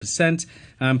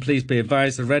And please be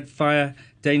advised the red fire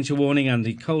danger warning and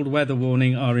the cold weather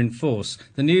warning are in force.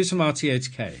 The news from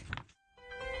RTHK.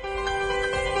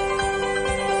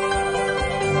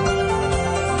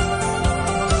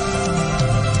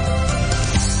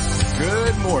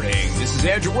 Good morning. This is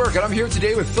Andrew Work, and I'm here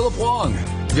today with Philip Wong.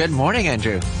 Good morning,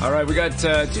 Andrew. All right, we got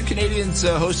two Canadians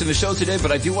hosting the show today,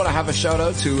 but I do want to have a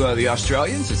shout-out to the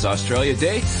Australians. It's Australia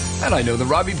Day, and I know the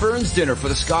Robbie Burns dinner for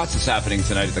the Scots is happening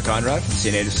tonight at the Conrad from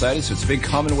St. Ada Society, so it's a big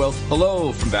Commonwealth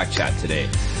hello from Backchat today.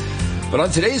 But on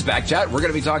today's Backchat, we're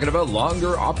going to be talking about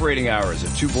longer operating hours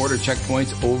at two border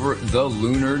checkpoints over the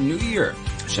Lunar New Year.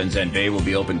 Shenzhen Bay will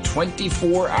be open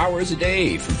 24 hours a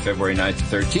day from February 9th to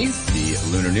 13th, the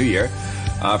Lunar New Year,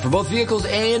 for both vehicles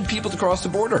and people to cross the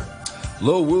border.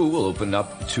 Lo Wu will open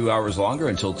up 2 hours longer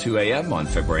until 2 a.m. on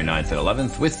February 9th and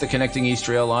 11th, with the connecting East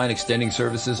Rail line extending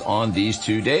services on these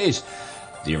 2 days.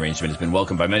 The arrangement has been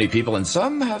welcomed by many people, and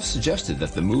some have suggested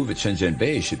that the move at Shenzhen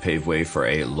Bay should pave way for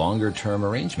a longer-term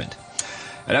arrangement.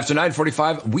 And after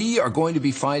 9:45, we are going to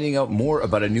be finding out more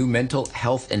about a new mental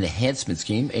health enhancement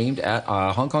scheme aimed at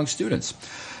Hong Kong students.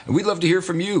 And we'd love to hear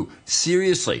from you.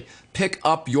 Seriously, pick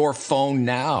up your phone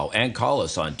now and call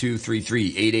us on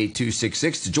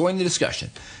 233-88266 to join the discussion.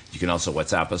 You can also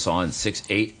WhatsApp us on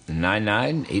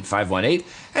 6899-8518,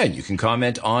 and you can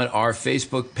comment on our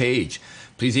Facebook page.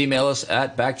 Please email us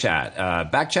at Backchat,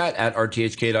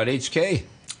 backchat@rthk.hk.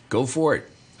 Go for it.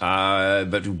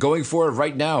 But going forward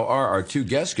right now are our two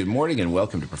guests. Good morning and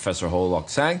welcome to Professor Ho Lok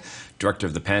Sang, Director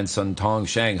of the Pan Sun Tong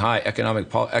Shanghai Economic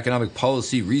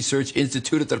Policy Research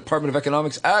Institute at the Department of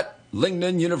Economics at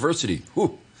Lingnan University.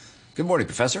 Whew. Good morning,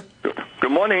 Professor.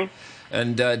 Good morning.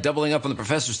 And doubling up on the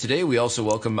professors today, we also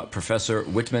welcome Professor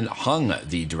Whitman Hung,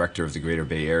 the Director of the Greater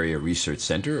Bay Area Research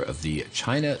Center of the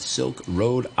China Silk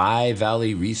Road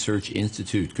I-Valley Research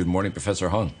Institute. Good morning, Professor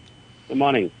Hung. Good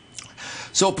morning.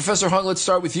 So, Professor Hung, let's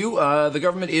start with you. The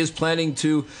government is planning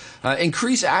to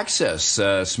increase access,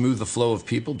 smooth the flow of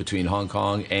people between Hong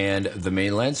Kong and the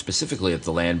mainland, specifically at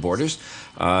the land borders.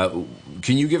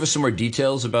 Can you give us some more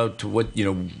details about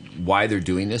why they're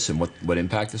doing this and what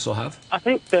impact this will have? I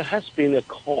think there has been a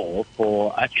call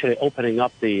for actually opening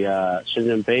up the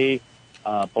Shenzhen Bay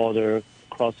border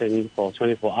crossing for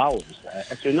 24 hours.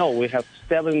 As you know, we have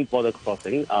 7 border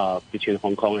crossings between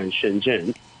Hong Kong and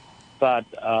Shenzhen. But,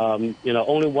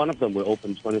 only one of them will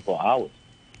open 24 hours.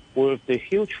 With the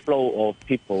huge flow of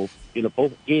people,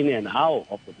 both in and out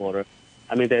of the border,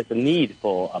 there's a need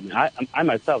for, I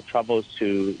myself travel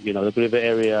to, the Greater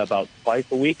area about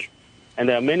twice a week. And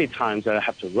there are many times that I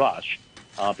have to rush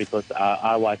because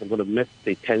otherwise I'm going to miss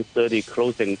the 10:30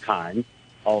 closing time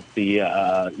of the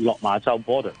Lok Ma Chau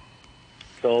border.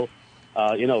 So,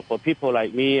 for people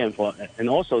like me and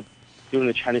also during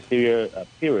the Chinese New Year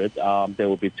period, there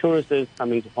will be tourists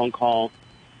coming to Hong Kong,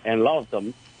 and a lot of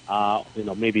them are,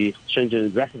 maybe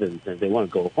Shenzhen residents, and they want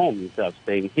to go home instead of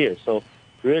staying here. So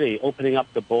really opening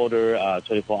up the border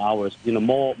 24 hours,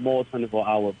 more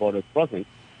 24-hour border crossing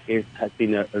has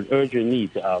been an urgent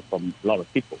need from a lot of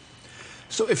people.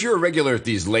 So if you're a regular at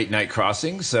these late-night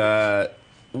crossings, how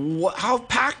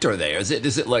packed are they? Is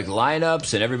it like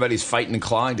lineups and everybody's fighting and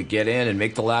clawing to get in and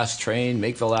make the last train,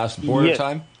 make the last border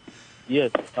time?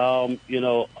 Yes,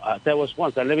 there was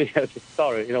once. Let me tell you the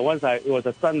story. It was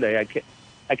a Sunday.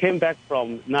 I came back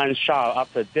from Nansha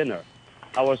after dinner.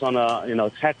 I was on a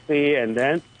taxi, and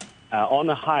then on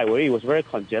the highway it was very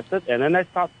congested. And then I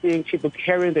started seeing people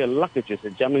carrying their luggages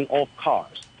and jumping off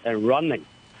cars and running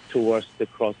towards the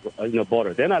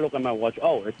border. Then I look at my watch.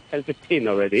 Oh, it's 10:15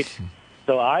 already.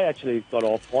 So I actually got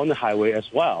off on the highway as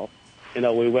well.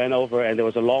 We went over and there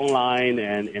was a long line,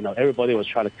 and everybody was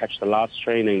trying to catch the last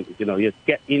train and you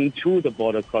get into the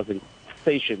border crossing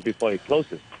station before it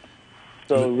closes.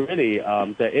 So really,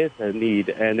 there is a need.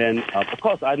 And then of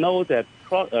course I know that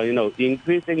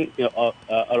increasing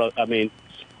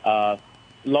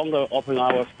longer open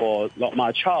hours for Lok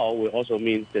Ma Chau will also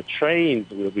mean the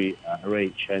trains will be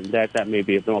arranged, and that may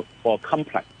be more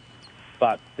complex.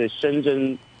 But the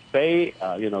Shenzhen Bay,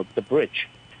 the bridge.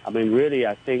 Really,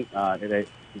 I think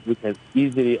we can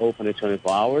easily open it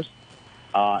 24 hours.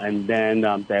 And then,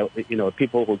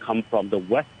 people who come from the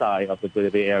west side of the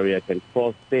Greater Bay Area can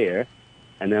cross there.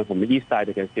 And then from the east side,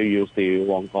 they can still use the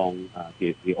Wong Kong,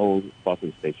 the old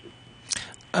crossing station.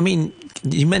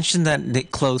 You mentioned that they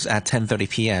close at 10:30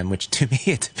 p.m., which to me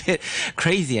it's a bit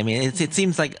crazy. It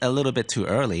seems like a little bit too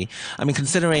early.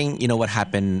 Considering, what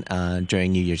happened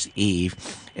during New Year's Eve,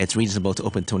 it's reasonable to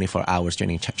open 24 hours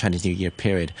during Chinese New Year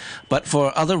period. But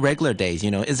for other regular days,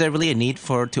 is there really a need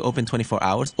to open 24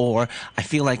 hours? Or I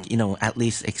feel like, at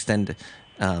least extend,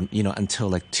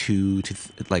 until 1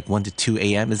 to 2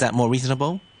 a.m. Is that more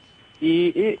reasonable?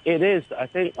 It is. I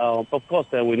think, of course,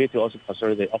 then we need to also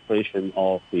consider the operation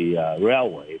of the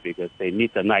railway because they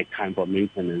need the nighttime for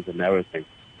maintenance and everything.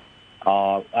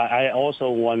 I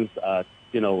also once,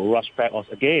 rushed back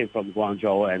again from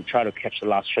Guangzhou and tried to catch the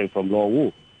last train from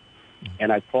Luowu.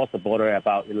 And I crossed the border at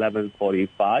about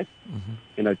 11:45,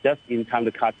 just in time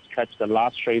to catch the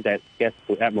last train that gets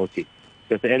to Admiralty.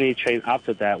 Because any train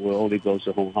after that will only go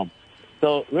to Hong Kong.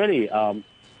 So really,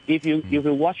 if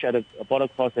you watch at a border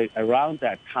crossing around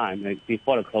that time, like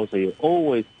before the closing, you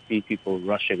always see people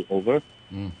rushing over.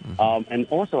 And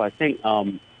also, I think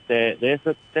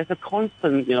there's a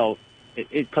constant,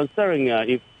 considering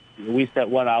if we said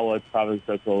 1 hour travel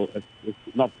circle,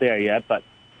 it's not there yet, but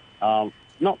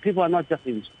people are not just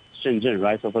in Shenzhen,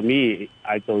 right? So for me,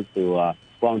 I go to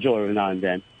Guangzhou every now and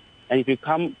then. And if you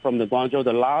come from the Guangzhou,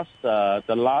 the last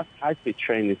high-speed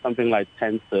train is something like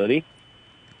 10:30.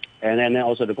 And then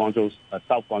also the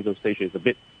South Guangzhou station is a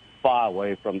bit far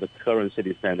away from the current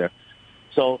city center.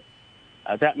 So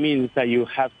that means that you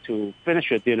have to finish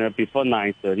your dinner before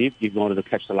 9:30 in order to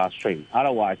catch the last train.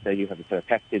 Otherwise, then you have to take a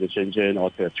taxi to Shenzhen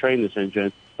or take a train to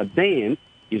Shenzhen. But then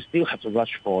you still have to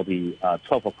rush for the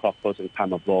 12 o'clock closing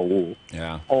time of Luowu.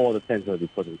 Yeah. Or the 10:30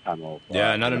 closing time of...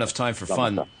 not enough time for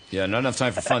fun. Yeah, not enough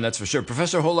time for fun, that's for sure.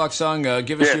 Professor Ho Lok Song,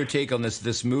 give us your take on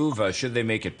this move. Should they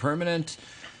make it permanent?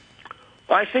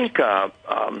 I think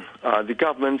the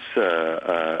government's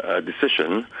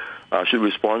decision should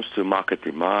respond to market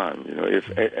demand.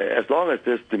 As long as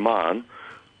there's demand,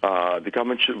 the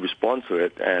government should respond to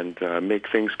it and make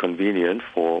things convenient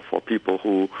for people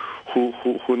who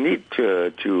need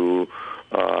to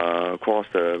cross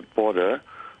the border.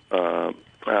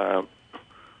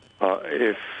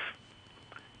 If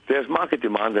there's market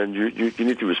demand, then you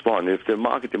need to respond. If the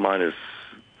market demand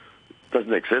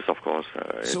doesn't exist, of course.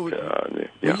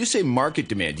 When you say market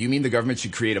demand, do you mean the government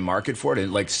should create a market for it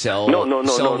and sell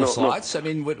the slots? I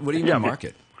mean, what do you mean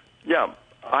market? Yeah,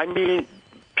 I mean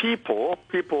people.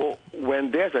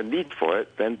 When there's a need for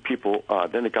it, then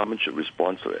the government should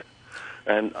respond to it.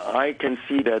 And I can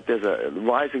see that there's a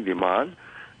rising demand,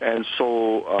 and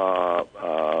so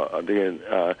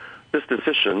this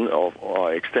decision of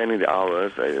extending the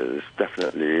hours is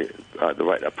definitely the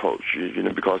right approach.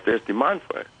 Because there's demand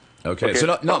for it. Okay, so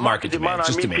not market demand,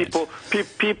 just demand.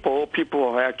 People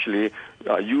are actually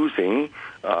using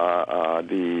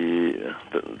the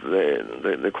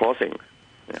crossing.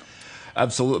 Yeah.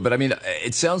 Absolutely, but I mean,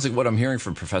 it sounds like what I'm hearing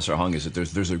from Professor Hung is that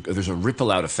there's a ripple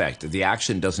out effect. The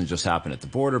action doesn't just happen at the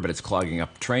border, but it's clogging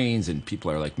up trains, and people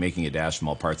are making a dash from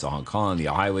all parts of Hong Kong. The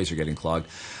highways are getting clogged.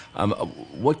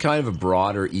 What kind of a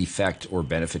broader effect or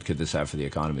benefit could this have for the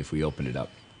economy if we opened it up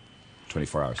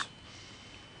 24 hours?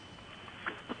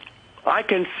 I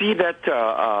can see that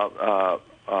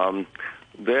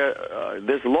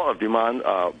there's a lot of demand,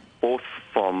 both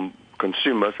from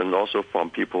consumers and also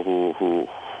from people who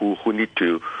need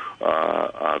to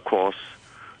cross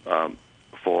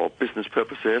for business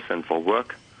purposes and for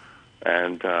work,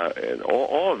 and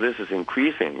all of this is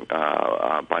increasing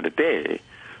by the day.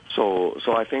 So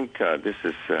I think this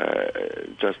is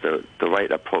just the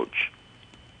right approach.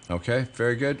 Okay,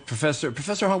 very good, Professor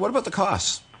Hong. What about the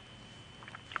costs?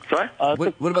 Sorry?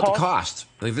 What about the cost?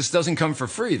 This doesn't come for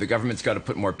free. The government's got to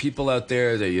put more people out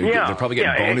there. They're probably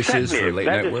getting bonuses for late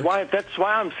night work. That's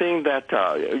why I'm saying that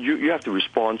you have to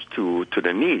respond to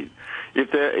the need.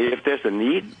 If there's a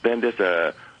need, then there's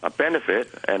a benefit,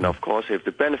 and of course, if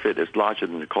the benefit is larger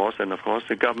than the cost, then of course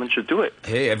the government should do it.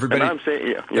 Hey, everybody! And I'm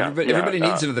saying, everybody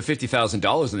needs another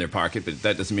 $50,000 in their pocket, but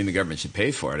that doesn't mean the government should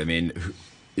pay for it. I mean,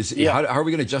 how are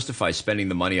we going to justify spending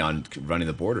the money on running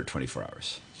the border 24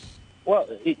 hours? Well,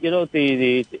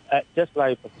 just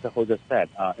like Professor Ho just said,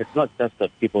 it's not just the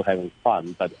people having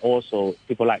fun, but also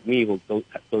people like me who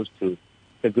goes to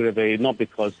the Guruvay not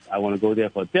because I want to go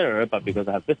there for dinner, but because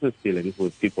I have business dealings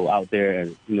with people out there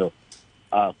and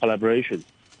collaborations.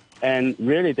 And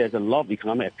really, there's a lot of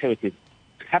economic activities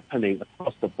happening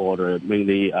across the border.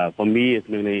 Mainly, for me, it's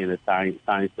mainly in the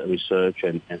science research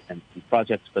and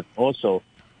projects, but also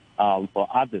for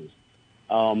others.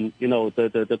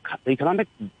 The economic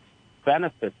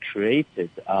benefit created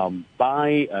by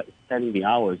extending the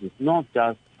hours is not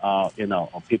just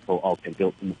people can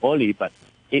go early, but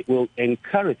it will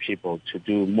encourage people to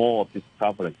do more of this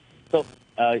traveling. So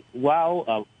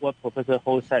while what Professor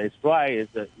Ho said is right, is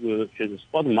that we should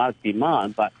respond to market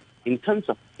demand, but in terms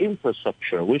of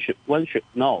infrastructure, one should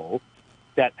know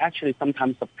that actually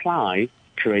sometimes supply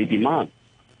create demand.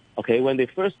 Okay, when they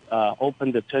first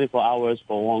opened the 24 hours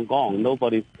for Hong Kong,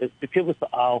 people said,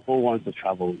 who wants to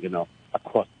travel,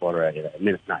 across border at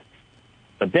midnight?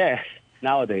 But there,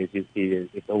 nowadays, you see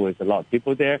it's always a lot of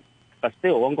people there. but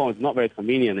still, Wonkong is not very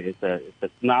convenient. It's a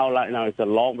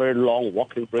very long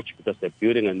walking bridge because they're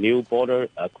building a new border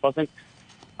crossing.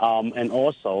 And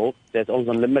also, there's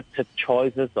also limited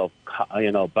choices of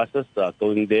buses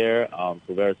going there to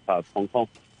various parts of Hong Kong.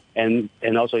 And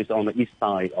also, it's on the east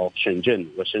side of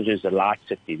Shenzhen, where Shenzhen is a large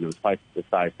city, twice the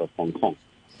size of Hong Kong.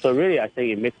 So really, I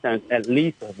think it makes sense at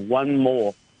least to have one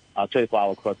more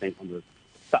 24-hour crossing on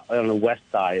the west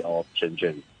side of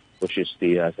Shenzhen, which is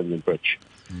the Shenzhen Bridge.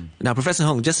 Now, Professor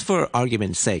Hong, just for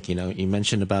argument's sake, you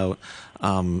mentioned about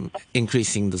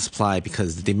increasing the supply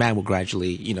because the demand will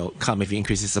gradually, come if you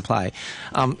increase the supply.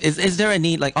 Is there a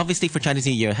need, like obviously for Chinese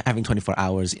New Year, having 24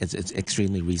 hours is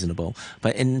extremely reasonable.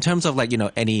 But in terms of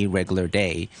any regular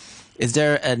day, is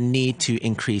there a need to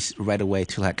increase right away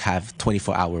to have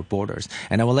 24-hour borders?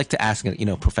 And I would like to ask,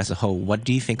 Professor Ho, what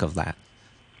do you think of that?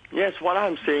 Yes, what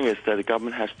I'm saying is that the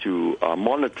government has to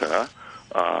monitor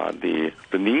the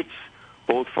needs,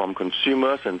 both from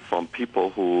consumers and from people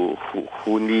who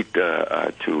need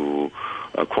to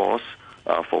cross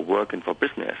for work and for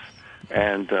business.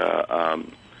 And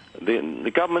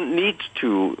the government needs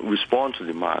to respond to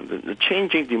demand. The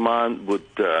changing demand would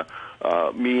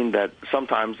mean that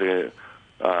sometimes there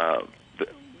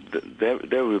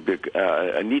will be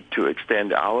a need to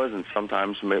extend the hours, and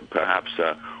sometimes perhaps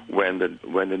when the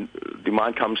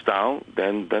demand comes down,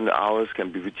 then the hours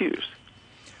can be reduced.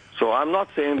 So I'm not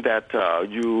saying that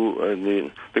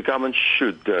the government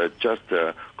should just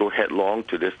go headlong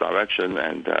to this direction,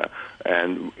 and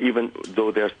even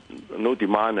though there's no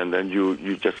demand, and then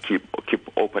you just keep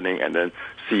opening, and then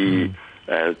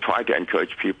try to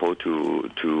encourage people to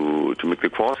make the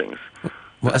crossings.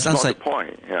 Well, That's not the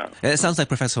point. Yeah. It sounds like,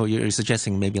 Professor, you're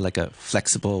suggesting maybe like a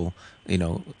flexible,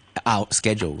 out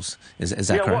schedules. Is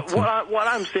that correct? What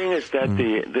I'm saying is that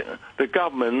the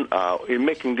government, in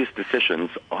making these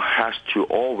decisions, has to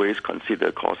always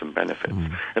consider cost and benefits.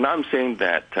 And I'm saying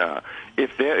that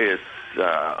if there is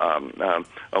a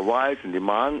rise in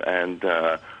demand, and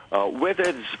whether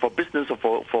it's for business or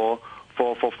for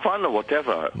fun or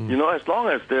whatever, as long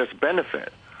as there's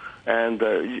benefit, and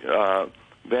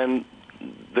then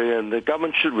the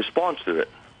government should respond to it.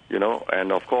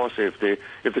 And of course, if the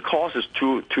cost is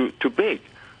too big,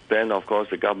 then of course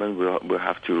the government will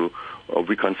have to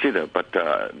reconsider. But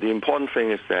the important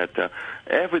thing is that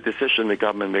every decision the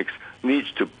government makes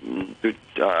needs to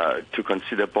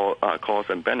consider both cost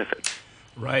and benefits.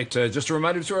 Right. Just a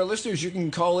reminder to our listeners, you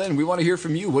can call in. We want to hear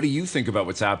from you. What do you think about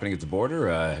what's happening at the border?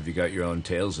 Have you got your own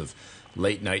tales of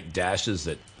late night dashes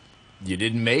that you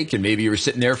didn't make, and maybe you were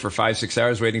sitting there for 5-6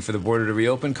 hours waiting for the border to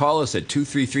reopen? Call us at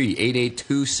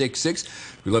 233-88266.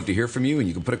 We'd love to hear from you, and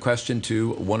you can put a question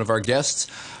to one of our guests.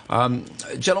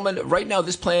 Gentlemen, right now,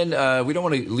 this plan, we don't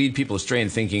want to lead people astray in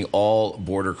thinking all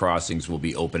border crossings will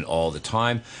be open all the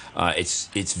time.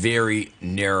 It's very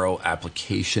narrow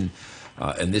application.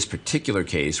 In this particular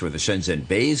case, where the Shenzhen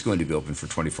Bay is going to be open for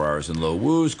 24 hours and Lo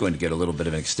Wu is going to get a little bit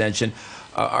of an extension,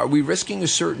 are we risking a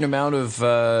certain amount of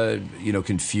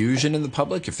confusion in the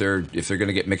public if they're going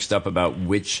to get mixed up about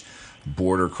which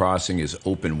border crossing is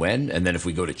open when, and then if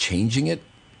we go to changing it,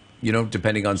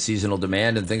 depending on seasonal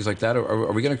demand and things like that,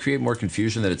 are we going to create more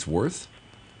confusion than it's worth?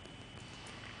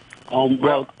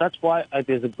 Well, that's why I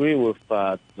disagree with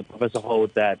the Professor Ho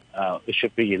that it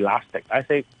should be elastic. I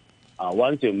think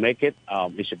once you make it,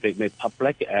 it should be made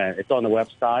public, and it's on the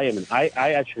website. I mean,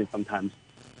 I actually sometimes,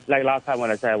 like last time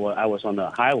when I said I was on the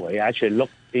highway, I actually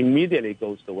immediately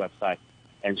go to the website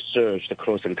and search the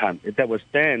closing time. That was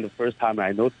then the first time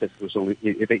I noticed it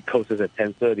closes at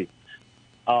 10:30.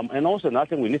 And also another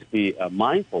thing we need to be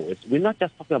mindful is we're not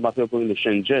just talking about people going to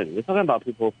Shenzhen. We're talking about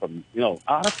people from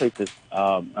other places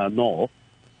north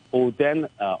who then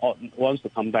wants to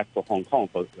come back to Hong Kong.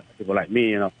 For people like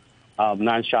me,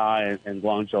 Nansha and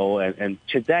Guangzhou, and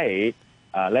today,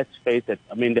 let's face it.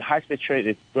 I mean, the high-speed train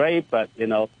is great, but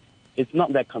it's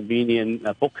not that convenient.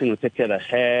 Booking a ticket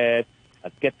ahead,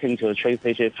 getting to the train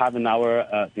station half an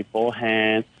hour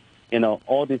beforehand,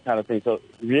 all these kind of things. So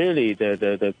really,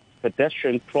 the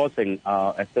pedestrian crossing,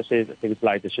 especially things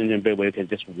like the Shenzhen Bay, where you can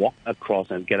just walk across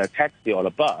and get a taxi or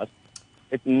a bus,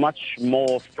 it's much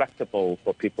more flexible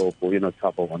for people who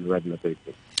travel on a regular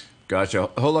basis. Gotcha.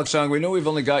 Ho Luk Song, we know we've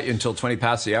only got you until 20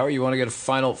 past the hour. You want to get a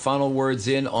final words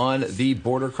in on the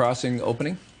border crossing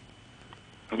opening?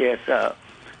 Yes,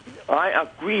 I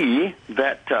agree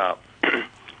that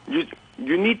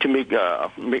you need to make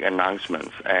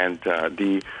announcements, and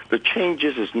the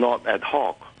changes is not ad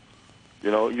hoc.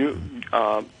 In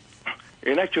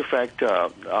actual fact,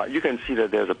 you can see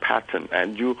that there's a pattern,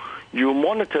 and you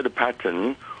monitor the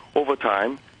pattern over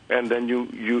time, and then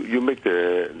you make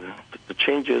the the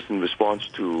changes in response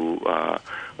to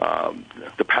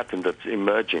the pattern that's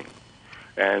emerging.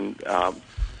 And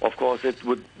of course, it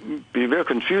would be very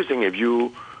confusing if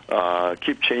you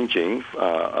keep changing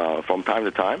from time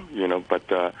to time, but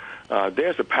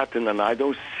there's a pattern, and I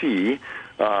don't see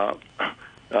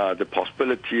the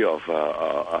possibility of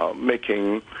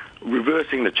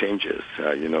reversing the changes,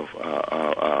 in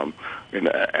an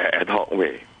ad hoc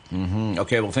way. Mm-hmm.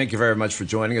 Okay, well, thank you very much for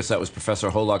joining us. That was Professor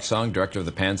Ho Lok Song, Director of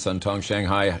the Pan Sun Tong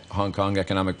Shanghai Hong Kong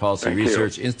Economic Policy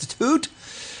Research Institute,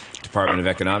 Department of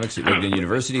Economics at Lugnan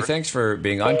University. Thanks for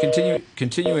being on.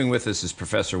 Continuing with us is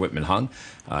Professor Whitman Hung.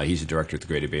 He's a director at the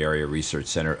Greater Bay Area Research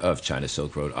Center of China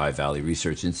Silk Road I-Valley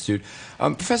Research Institute.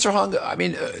 Professor Hung, I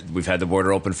mean, we've had the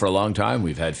border open for a long time.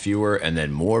 We've had fewer and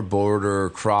then more border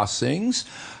crossings.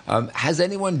 Has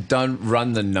anyone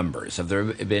run the numbers? Have there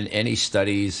been any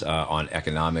studies on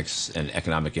economics and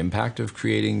economic impact of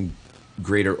creating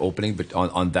greater opening, but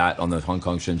on the Hong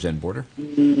Kong-Shenzhen border?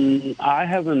 I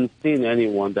haven't seen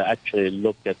anyone that actually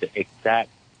looked at the exact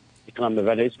economic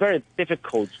value. It's very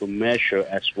difficult to measure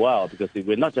as well, because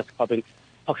we're not just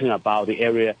talking about the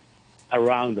area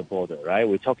around the border, right?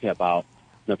 We're talking about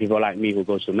people like me who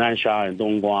goes to Nansha and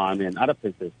Dongguan and other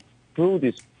places through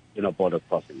this border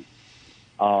crossing.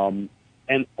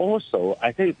 And also,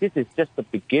 I think this is just the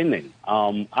beginning.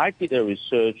 I did a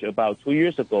research about 2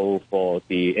 years ago for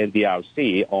the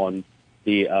NDRC on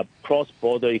the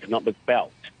cross-border economic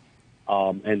belt.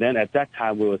 And then at that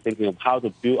time, we were thinking of how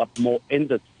to build up more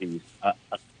industries,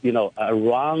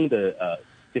 around the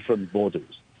different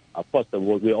borders. Of course,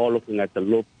 we're all looking at the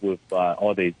loop with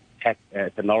all the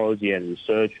technology and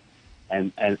research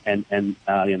and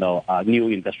new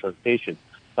industrialization.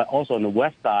 But also on the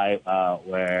west side,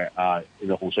 where in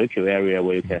the Hongshui-Kiu area,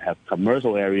 where you can have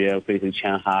commercial area facing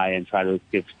Shanghai and try to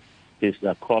give this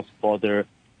cross-border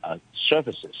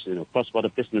services, cross-border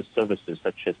business services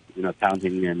such as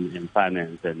accounting and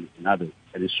finance and others,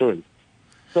 and insurance.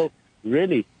 So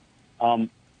really,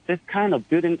 this kind of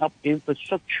building up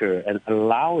infrastructure and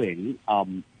allowing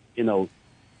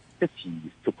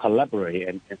cities to collaborate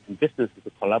and businesses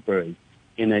to collaborate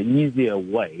in an easier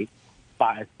way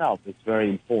by itself is very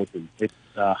important. It's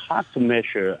hard to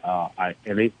measure,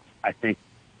 at least I think,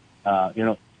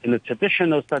 in the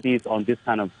traditional studies on this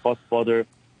kind of cross-border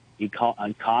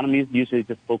economies usually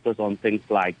just focus on things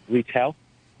like retail,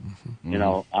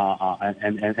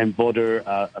 and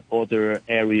border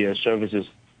area services.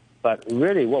 But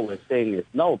really what we're saying is,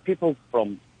 no, people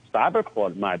from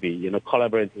Cyberport might be,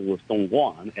 collaborating with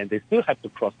Dongguan, and they still have to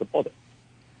cross the border.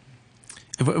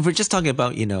 If we're just talking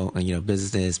about,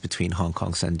 business between Hong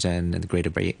Kong, Shenzhen, and the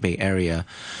Greater Bay Area,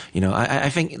 I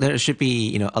think there should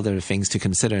be, other things to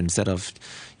consider instead of,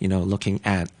 looking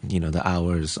at, the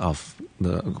hours of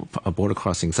a border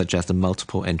crossing, such as the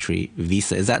multiple entry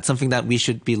visa. Is that something that we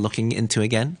should be looking into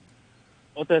again?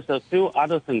 Well, there's a few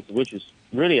other things which is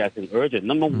really, I think, urgent.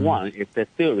 Number one is there's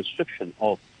still a restriction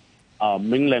of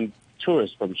mainland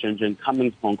tourists from Shenzhen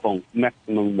coming to Hong Kong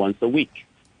maximum once a week.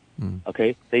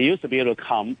 Okay, they used to be able to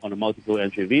come on a multiple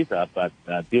entry visa, but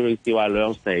during CY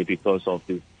Leung's Day, because of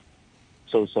the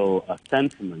social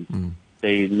sentiment,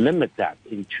 they limit that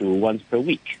into once per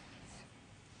week.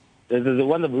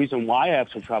 One of the reasons why I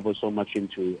have to travel so much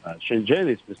into Shenzhen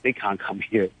is because they can't come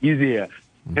here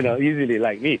easily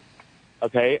like me.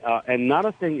 Okay,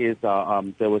 another thing is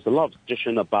there was a lot of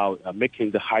discussion about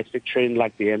making the high-speed train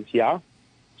like the MTR,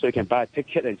 so you can buy a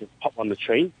ticket and just pop on the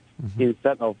train.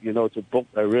 Instead of, to book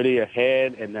really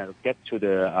ahead and get to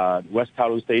the West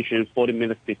Kowloon station 40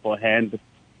 minutes beforehand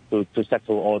to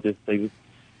settle all these things.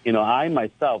 I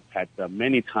myself had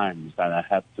many times that I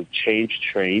have to change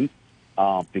train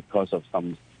because of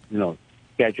some,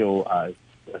 schedule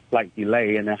slight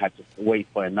delay, and I had to wait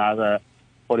for another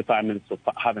 45 minutes to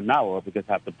half an hour because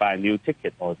I have to buy a new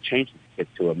ticket or change the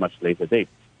ticket to a much later date.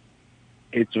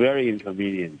 It's very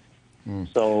inconvenient.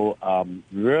 So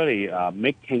really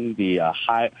making the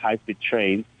high-speed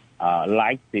train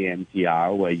like the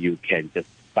MTR, where you can just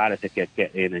buy the ticket,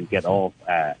 get in and get off,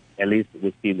 at least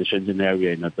within the Shenzhen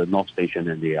area, the North Station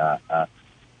and the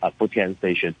Futian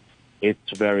Station,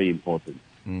 it's very important.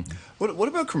 What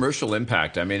about commercial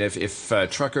impact? I mean, if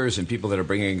truckers and people that are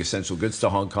bringing essential goods to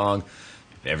Hong Kong,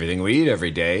 everything we eat every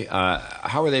day,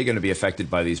 how are they going to be affected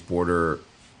by these border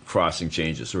crossing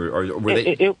changes? Or were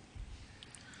they...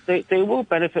 They will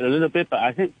benefit a little bit, but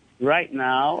I think right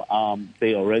now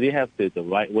they already have the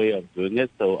right way of doing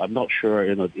it. So I'm not sure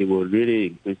it will really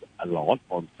increase a lot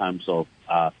in terms of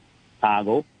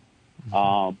cargo.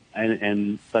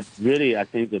 But really I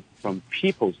think that from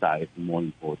people's side it's more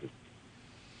important.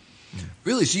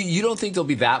 Really? So you don't think there'll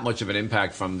be that much of an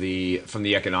impact from the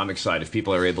economic side if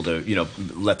people are able to,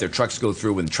 let their trucks go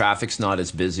through when traffic's not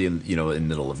as busy in the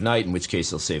middle of night, in which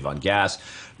case they'll save on gas.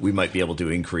 We might be able to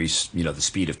increase, the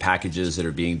speed of packages that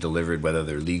are being delivered, whether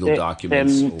they're legal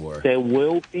documents or... There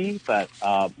will be, but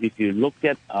if you look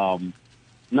at,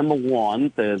 number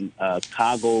one, the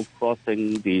cargo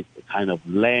crossing the kind of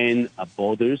land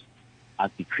borders are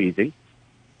decreasing.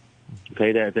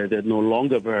 Okay, they're no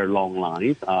longer very long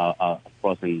lines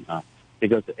crossing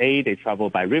because A, they travel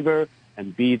by river,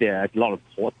 and B, there are a lot of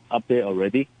ports up there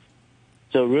already.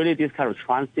 So really, this kind of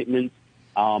transshipment,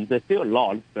 there's still a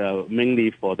lot,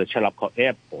 mainly for the Chelapcot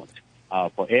Airport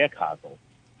for air cargo.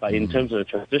 But in terms of the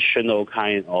traditional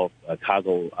kind of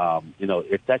cargo,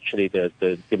 it's actually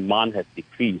the demand has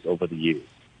decreased over the years.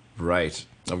 Right.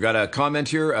 I've got a comment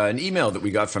here, an email that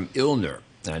we got from Ilner.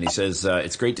 And he says,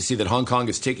 it's great to see that Hong Kong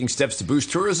is taking steps to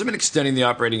boost tourism, and extending the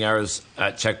operating hours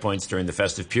at checkpoints during the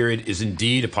festive period is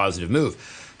indeed a positive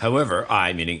move. However,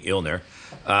 meaning Ilner,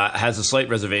 has a slight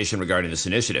reservation regarding this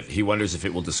initiative. He wonders if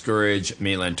it will discourage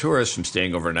mainland tourists from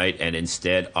staying overnight and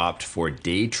instead opt for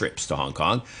day trips to Hong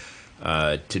Kong.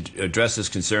 To address this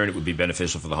concern, it would be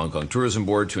beneficial for the Hong Kong Tourism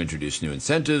Board to introduce new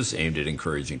incentives aimed at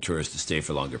encouraging tourists to stay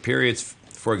for longer periods.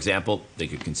 For example, they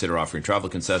could consider offering travel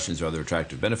concessions or other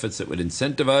attractive benefits that would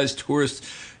incentivize tourists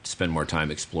to spend more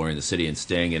time exploring the city and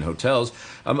staying in hotels.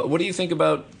 What do you think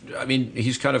about,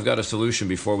 he's kind of got a solution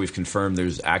before we've confirmed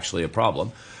there's actually a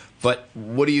problem. But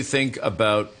what do you think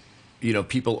about,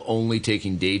 people only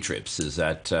taking day trips? Is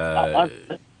that...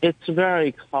 It's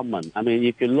very common.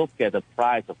 If you look at the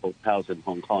price of hotels in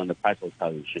Hong Kong and the price of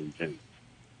hotels in Shenzhen,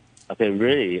 okay,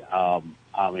 really, for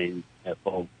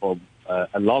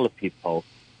a lot of people,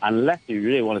 unless you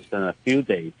really want to spend a few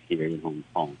days here in Hong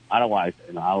Kong, otherwise,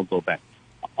 I'll go back.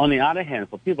 On the other hand,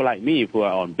 for people like me who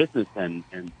are on business and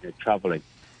traveling,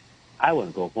 I want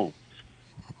to go home.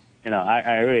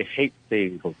 I really hate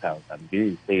staying in hotels. I've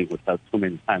been staying in hotels too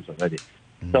many times already.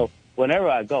 So whenever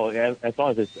I go, as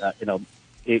long as it's,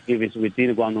 if it's within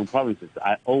the Guangdong provinces,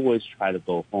 I always try to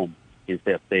go home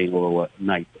instead of staying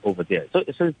overnight over there. So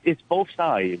it's both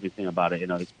sides if you think about it.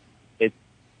 It's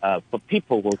for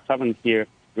people who are traveling here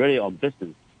really on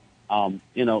business.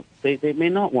 They may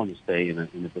not want to stay in a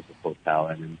business hotel,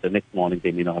 and then the next morning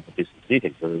they may not have a business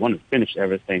meeting, so they want to finish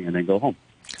everything and then go home.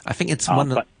 I think it's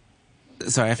one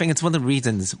of the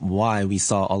reasons why we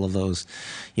saw all of those,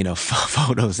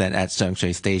 photos at Zhengshui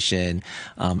Shui Station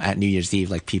at New Year's Eve,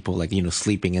 like people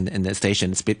sleeping in the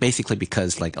station. It's basically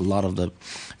because like a lot of the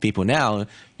people now,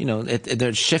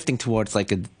 they're shifting towards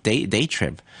like a day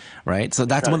trip, right? So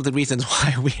that's one of the reasons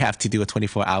why we have to do a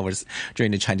 24 hours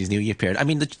during the Chinese New Year period.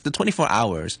 The 24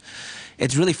 hours,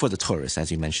 it's really for the tourists,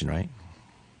 as you mentioned, right?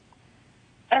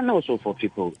 And also for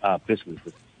people,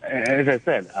 businesses. As I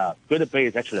said, Greater Bay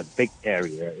is actually a big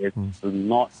area. It's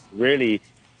not really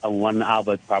a 1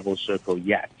 hour travel circle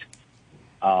yet.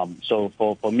 So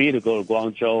for me to go to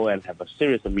Guangzhou and have a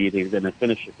series of meetings and then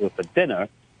finish it with a dinner,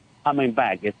 coming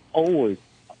back, it's always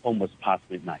almost past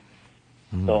midnight.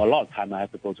 So a lot of time I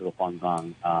have to go to the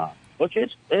Guangdong, which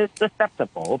is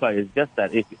acceptable, but it's just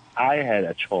that if I had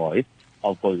a choice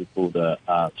of going to the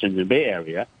Shenzhen Bay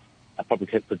area, I probably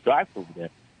could drive over there.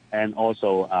 And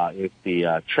also, if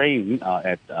the train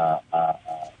at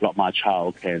Lok Ma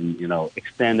Chau can,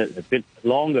 extend it a bit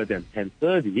longer than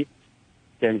 10:30,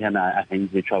 then I can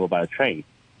easily travel by the train.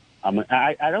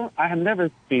 I have never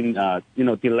been,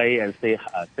 delayed and stay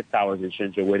 6 hours in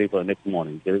Shenzhen waiting for the next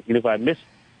morning. If I miss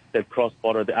the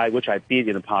cross-border, which I did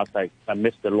in the past, I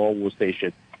missed the Longwu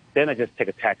station, then I just take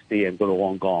a taxi and go to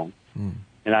Wollongong.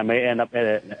 And I may end up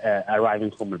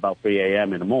arriving home at about 3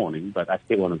 a.m. in the morning, but I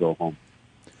still want to go home.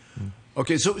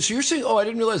 Okay, so you're saying, I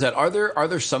didn't realize that. Are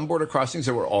there some border crossings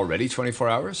that were already 24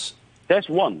 hours? There's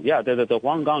one, yeah. The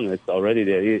Guangdong is already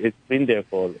there. It's been there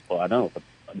for I don't know, for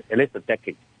at least a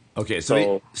decade. Okay,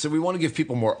 so we want to give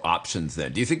people more options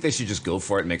then. Do you think they should just go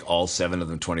for it and make all 7 of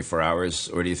them 24 hours?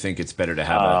 Or do you think it's better to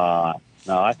have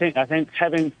No, I think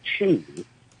having two,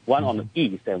 one on the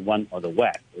east and one on the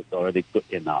west, is already good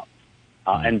enough.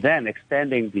 And then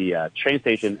extending the train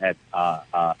station at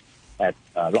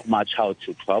Lok Ma Chau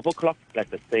to 12 o'clock, like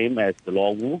the same as the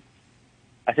Longwu,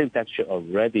 I think that should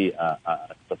already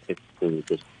suffice to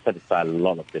satisfy a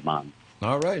lot of demand.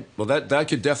 All right. Well, that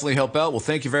could definitely help out. Well,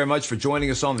 thank you very much for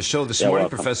joining us on the show this morning,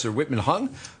 welcome. Professor Whitman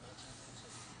Hung,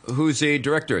 who's a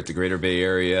director at the Greater Bay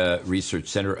Area Research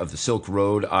Center of the Silk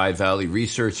Road I-Valley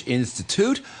Research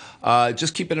Institute.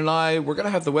 Just keeping an eye. We're going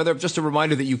to have the weather. Just a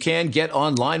reminder that you can get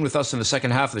online with us in the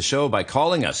second half of the show by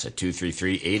calling us at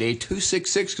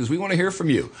 233-88266 because we want to hear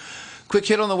from you. Quick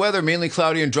hit on the weather, mainly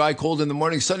cloudy and dry, cold in the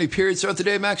morning, sunny periods throughout the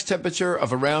day, max temperature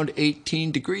of around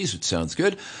 18 degrees, which sounds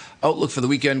good. Outlook for the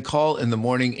weekend, call in the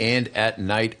morning and at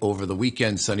night over the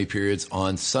weekend, sunny periods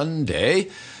on Sunday.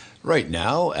 Right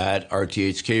now at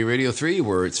RTHK Radio 3,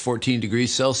 where it's 14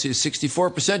 degrees Celsius,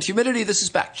 64% humidity. This is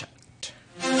Backchat.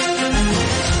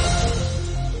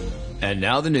 And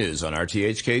now the news on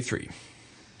RTHK 3.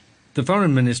 The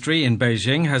Foreign Ministry in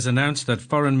Beijing has announced that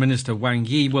Foreign Minister Wang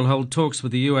Yi will hold talks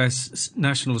with the U.S.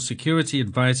 National Security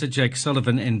Advisor Jake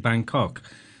Sullivan in Bangkok.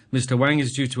 Mr. Wang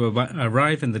is due to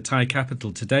arrive in the Thai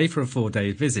capital today for a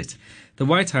 4-day visit. The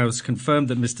White House confirmed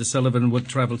that Mr. Sullivan would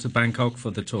travel to Bangkok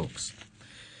for the talks.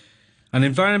 An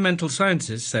environmental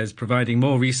scientist says providing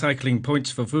more recycling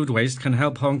points for food waste can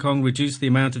help Hong Kong reduce the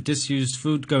amount of disused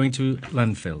food going to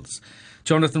landfills.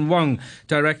 Jonathan Wong,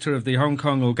 director of the Hong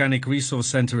Kong Organic Resource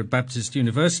Centre at Baptist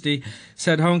University,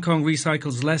 said Hong Kong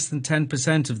recycles less than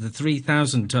 10% of the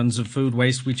 3,000 tonnes of food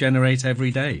waste we generate every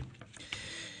day.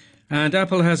 And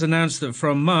Apple has announced that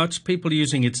from March, people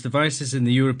using its devices in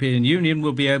the European Union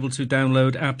will be able to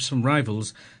download apps from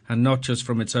rivals and not just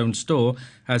from its own store,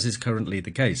 as is currently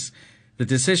the case. The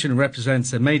decision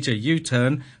represents a major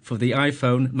U-turn for the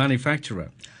iPhone manufacturer.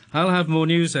 I'll have more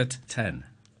news at 10.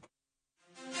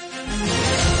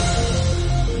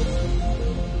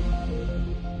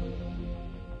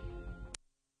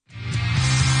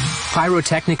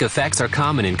 Pyrotechnic effects are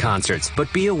common in concerts,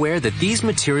 but be aware that these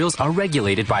materials are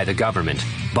regulated by the government.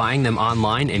 Buying them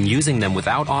online and using them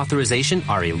without authorization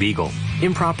are illegal.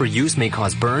 Improper use may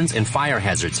cause burns and fire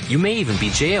hazards. You may even be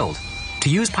jailed. To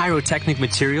use pyrotechnic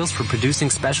materials for producing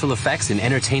special effects in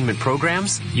entertainment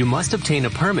programs, you must obtain a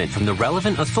permit from the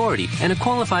relevant authority, and a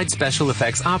qualified special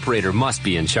effects operator must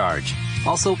be in charge.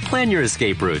 Also, plan your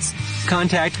escape routes.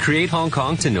 Contact Create Hong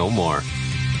Kong to know more.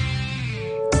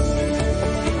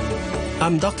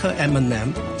 I'm Dr. Edmund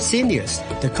Lam. Seniors,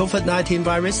 the COVID-19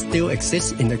 virus still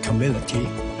exists in the community.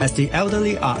 As the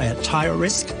elderly are at higher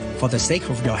risk, for the sake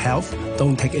of your health,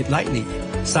 don't take it lightly.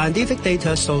 Scientific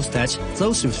data shows that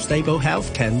those with stable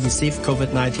health can receive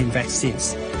COVID-19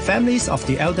 vaccines. Families of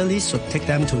the elderly should take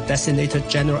them to designated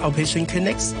general outpatient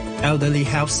clinics, elderly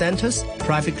health centers,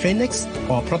 private clinics,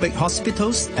 or public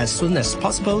hospitals as soon as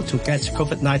possible to get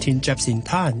COVID-19 jabs in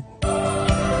time.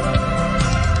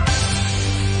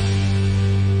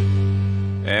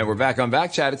 And we're back on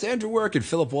Backchat. It's Andrew Work and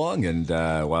Philip Wong. And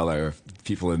while our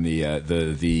people in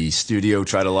the studio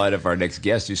try to line up our next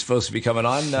guest who's supposed to be coming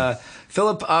on,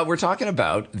 Philip, we're talking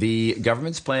about the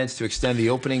government's plans to extend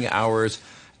the opening hours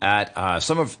at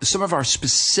some of our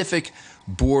specific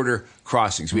border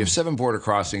crossings. We have 7 border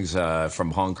crossings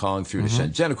from Hong Kong through to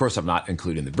Shenzhen. Of course, I'm not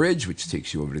including the bridge, which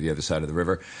takes you over to the other side of the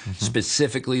river.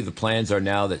 Specifically, the plans are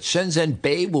now that Shenzhen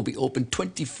Bay will be open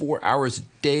 24 hours a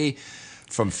day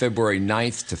from February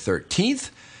 9th to 13th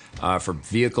for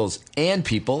vehicles and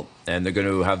people. And they're going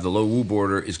to have the Lo Wu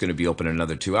border is going to be open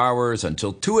another 2 hours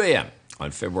until 2 a.m.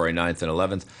 on February 9th and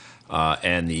 11th.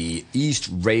 And the East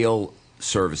Rail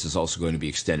service is also going to be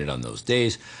extended on those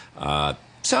days.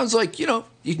 Sounds like, you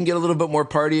can get a little bit more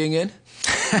partying in.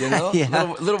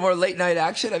 Yeah. A little more late night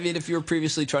action. I mean, if you were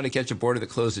previously trying to catch a border that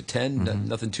closed at 10,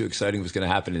 nothing too exciting was going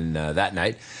to happen in that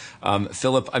night.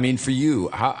 Philip, I mean, for you,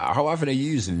 how often are you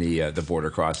using the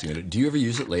border crossing? Do you ever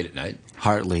use it late at night?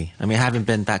 Hardly. I mean, I haven't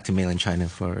been back to mainland China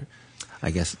for, I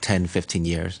guess, 10, 15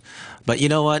 years. But you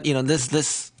know what?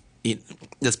 This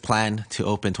plan to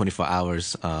open 24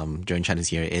 hours during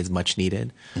Chinese New Year is much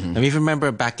needed. I mean, if you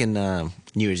remember back in New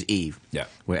Year's Eve,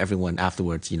 where everyone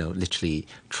afterwards, literally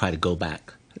tried to go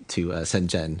back to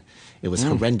Shenzhen. It was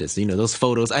horrendous. Those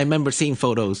photos. I remember seeing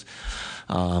photos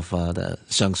of the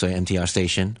Shengshui MTR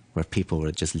station where people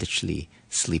were just literally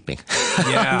sleeping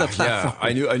on the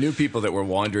platform. Yeah. I knew people that were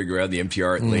wandering around the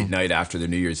MTR at late night after the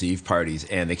New Year's Eve parties,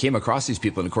 and they came across these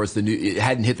people, and of course it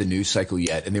hadn't hit the news cycle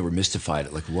yet, and they were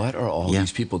mystified. Like, what are all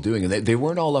these people doing? And they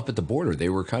weren't all up at the border. They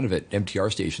were kind of at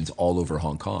MTR stations all over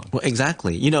Hong Kong. Well,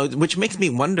 exactly. Which makes me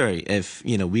wonder if,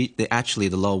 the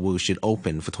Lo Wu should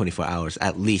open for 24 hours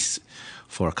at least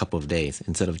for a couple of days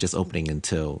instead of just opening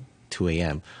until 2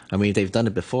 a.m. I mean, they've done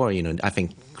it before. I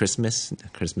think Christmas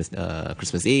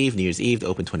Eve, New Year's Eve, they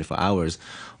open 24 hours.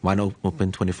 Why not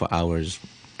open 24 hours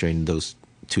during those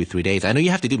 2-3 days? I know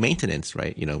you have to do maintenance,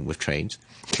 right? With trains.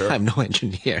 Sure. I'm no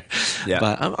engineer. Yeah.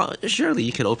 But surely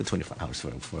you could open 24 hours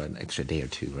for an extra day or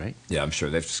two, right? Yeah, I'm sure.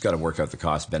 They've just got to work out the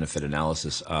cost-benefit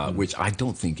analysis, which I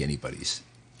don't think anybody's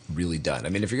really done. I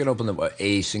mean, if you're going to open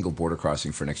a single border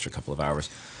crossing for an extra couple of hours,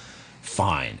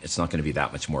 fine. It's not going to be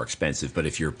that much more expensive. But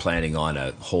if you're planning on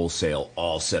a wholesale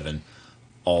all 7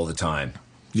 all the time,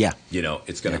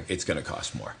 it's going to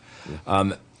cost more.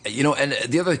 Yeah. And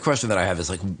the other question that I have is,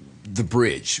 like, the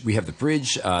bridge. We have the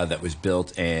bridge that was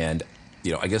built, and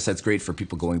I guess that's great for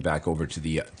people going back over to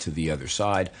the other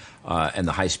side. And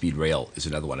the high-speed rail is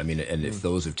another one. I mean, and if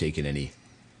those have taken any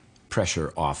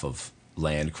pressure off of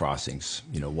land crossings,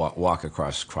 walk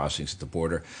across crossings at the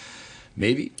border,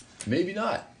 maybe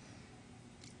not.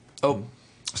 Oh,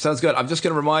 sounds good. I'm just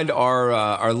going to remind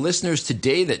our listeners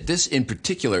today that this in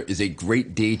particular is a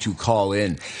great day to call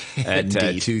in at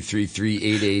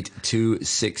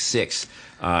 233-88266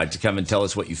 to come and tell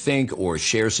us what you think or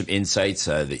share some insights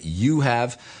that you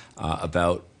have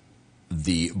about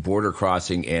the border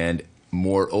crossing and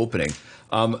more opening.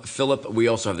 Philip, we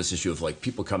also have this issue of like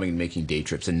people coming and making day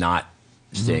trips and not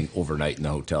staying overnight in the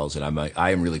hotels. And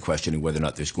I am really questioning whether or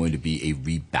not there's going to be a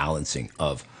rebalancing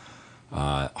of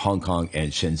Hong Kong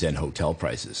and Shenzhen hotel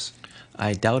prices.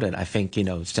 I doubt it. I think,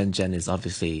 Shenzhen is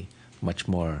obviously much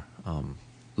more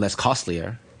less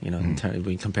costlier, in terms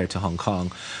when compared to Hong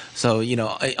Kong. So,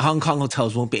 Hong Kong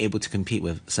hotels won't be able to compete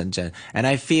with Shenzhen. And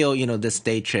I feel, this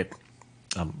day trip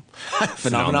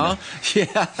phenomenon.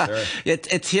 Yeah, sure.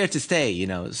 It's here to stay,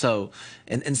 So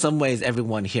in some ways,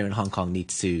 everyone here in Hong Kong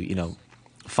needs to,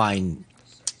 find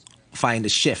a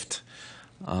shift.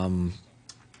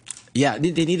 Yeah,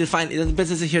 they need to find the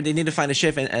businesses here. They need to find a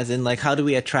shift, and as in, like, how do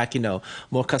we attract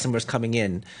more customers coming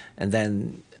in, and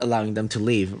then allowing them to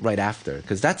leave right after?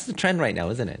 Because that's the trend right now,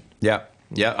 isn't it? Yeah.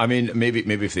 I mean, maybe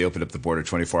if they opened up the border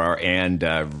 24-hour and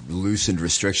loosened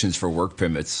restrictions for work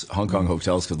permits, Hong Kong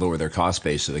hotels could lower their cost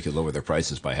base so they could lower their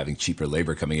prices by having cheaper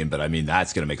labor coming in. But I mean,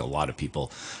 that's going to make a lot of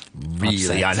people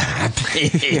really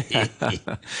unhappy.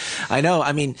 I know.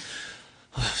 I mean,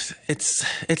 it's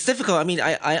difficult. I mean,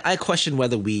 I question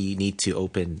whether we need to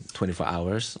open 24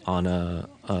 hours on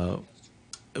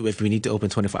if we need to open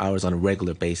 24 hours on a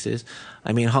regular basis.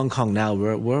 I mean, Hong Kong now,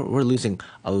 we're losing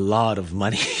a lot of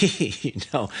money,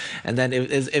 And then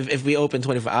if we open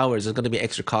 24 hours, there's going to be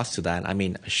extra cost to that. I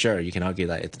mean, sure, you can argue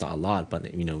that it's not a lot, but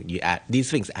these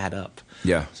things add up.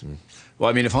 Yeah. Well,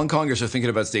 I mean, if Hong Kongers are thinking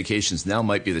about staycations, now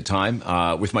might be the time.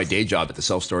 With my day job at the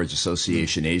Self-Storage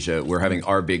Association Asia, we're having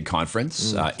our big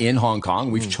conference in Hong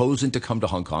Kong. We've chosen to come to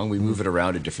Hong Kong. We move it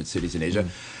around in different cities in Asia.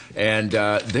 And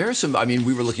there are some,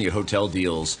 we were looking at hotel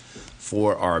deals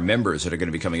for our members that are going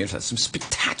to be coming in. Some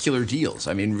spectacular deals.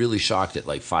 I mean, really shocked at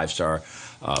like 4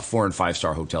 and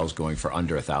 5-star hotels going for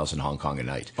under 1,000 Hong Kong a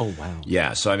night. Oh, wow.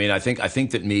 Yeah. So, I mean, I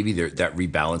think that maybe that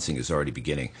rebalancing is already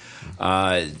beginning.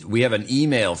 We have an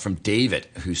email from David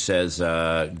who says,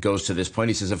 goes to this point.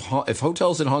 He says, if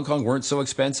hotels in Hong Kong weren't so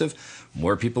expensive,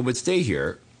 more people would stay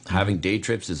here. Having day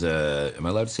trips is am I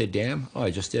allowed to say dam? Oh,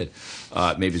 I just did.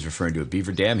 Maybe he's referring to a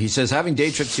beaver dam. He says, having day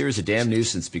trips here is a damn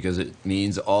nuisance because it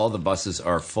means all the buses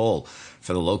are full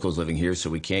for the locals living here,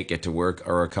 so we can't get to work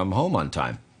or come home on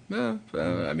time.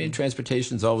 I mean,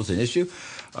 transportation is always an issue.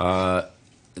 Chi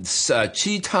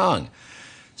Tang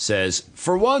says,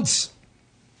 for once,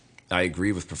 I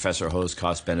agree with Professor Ho's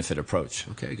cost-benefit approach.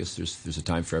 Okay, I guess there's a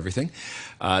time for everything.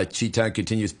 Chi Tang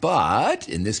continues, but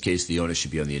in this case, the onus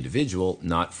should be on the individual,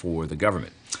 not for the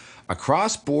government. A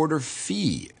cross-border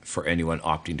fee for anyone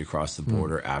opting to cross the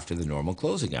border after the normal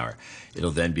closing hour.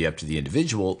 It'll then be up to the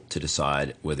individual to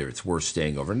decide whether it's worth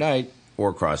staying overnight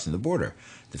or crossing the border.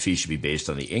 The fee should be based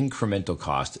on the incremental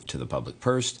cost to the public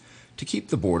purse to keep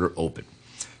the border open.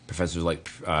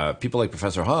 People like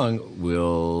Professor Hung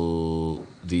will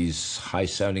these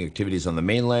high-sounding activities on the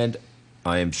mainland,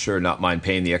 I am sure, not mind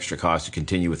paying the extra cost to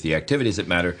continue with the activities that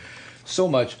matter so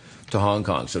much to Hong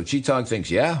Kong. So Chi Tong thinks,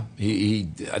 I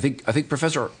think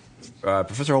Professor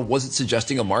Hung wasn't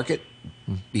suggesting a market.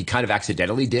 He kind of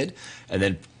accidentally did, and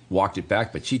then walked it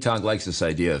back. But Chi Tong likes this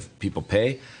idea of people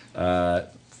pay.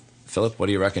 Philip, what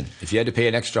do you reckon? If you had to pay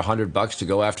an extra $100 to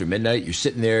go after midnight, you're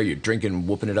sitting there, you're drinking,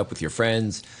 whooping it up with your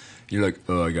friends. You're like,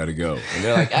 oh, I got to go. And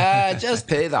they're like, just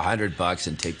pay the $100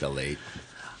 and take the late.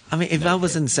 I mean, if I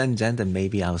was in Shenzhen, then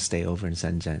maybe I'll stay over in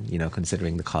Shenzhen,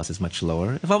 considering the cost is much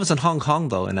lower. If I was in Hong Kong,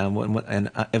 though, and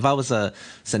if I was a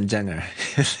Shenzhener,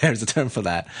 if there's a term for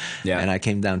that, and I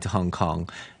came down to Hong Kong,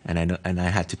 and I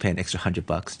had to pay an extra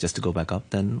 $100 just to go back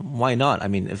up, then why not? I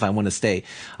mean, if I want to stay,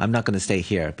 I'm not going to stay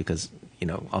here because,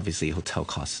 obviously hotel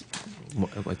costs more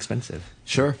expensive.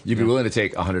 Sure, you'd be willing to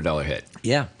take a $100 hit.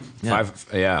 Yeah.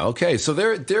 Okay. So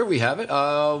there we have it.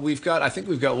 I think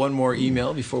we've got one more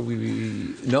email before we.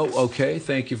 No. Okay.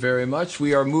 Thank you very much.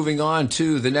 We are moving on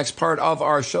to the next part of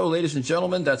our show, ladies and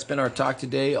gentlemen. That's been our talk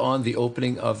today on the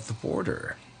opening of the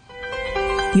border.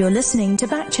 You're listening to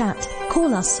Backchat.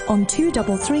 Call us on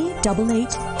 233 88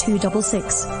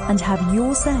 266 and have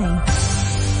your say.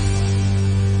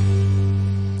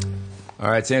 All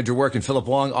right, it's Andrew Work and Philip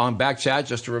Wong on Backchat.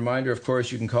 Just a reminder, of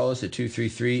course, you can call us at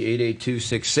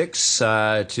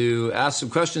 233-882-66 to ask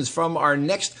some questions from our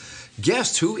next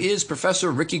guest, who is Professor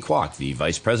Ricky Kwok, the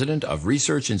Vice President of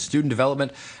Research and Student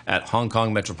Development at Hong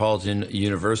Kong Metropolitan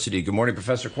University. Good morning,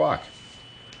 Professor Kwok.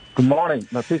 Good morning.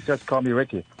 Now, please just call me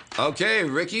Ricky. Okay,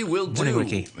 Ricky, will do. Morning,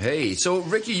 Ricky. Hey, so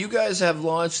Ricky, you guys have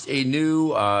launched a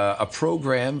new a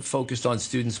program focused on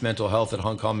students' mental health at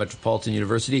Hong Kong Metropolitan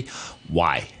University.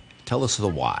 Why? Tell us the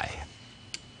why.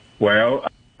 Well,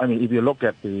 I mean, if you look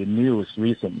at the news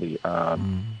recently,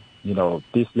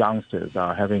 these youngsters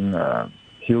are having a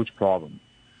huge problem.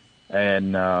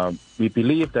 And we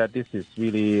believe that this is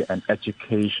really an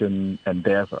education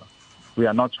endeavor. We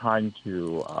are not trying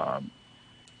to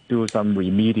do some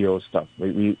remedial stuff.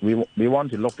 We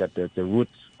want to look at the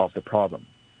roots of the problem.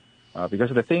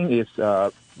 Because the thing is...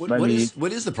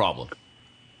 What is the problem?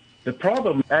 The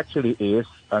problem actually is,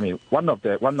 one of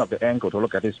the angles to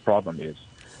look at this problem is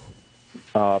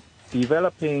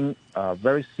developing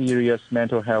very serious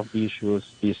mental health issues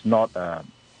is not an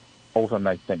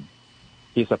overnight thing.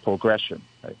 It's a progression.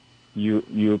 Right?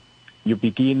 You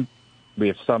begin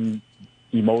with some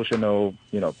emotional,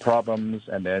 problems,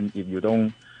 and then if you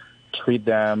don't treat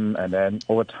them, and then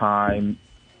over time,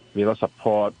 without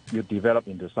support, you develop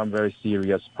into some very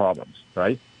serious problems.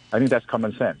 Right? I think that's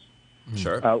common sense.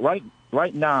 Sure.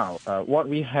 Right now, what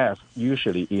we have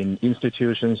usually in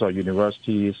institutions or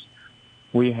universities,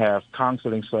 we have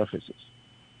counseling services.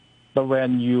 But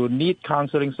when you need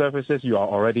counseling services, you are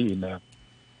already in a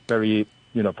very,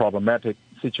 problematic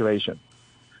situation.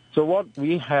 So what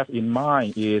we have in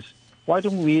mind is, why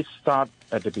don't we start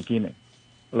at the beginning?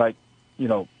 Like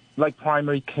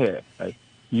primary care. Right?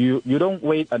 You don't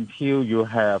wait until you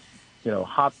have,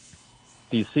 heart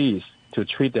disease to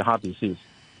treat the heart disease.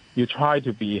 You try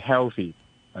to be healthy,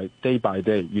 right, day by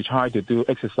day. You try to do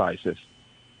exercises.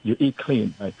 You eat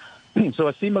clean. Right? So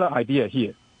a similar idea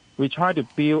here. We try to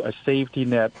build a safety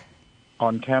net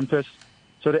on campus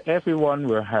so that everyone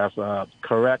will have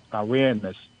correct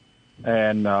awareness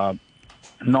and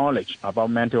knowledge about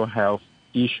mental health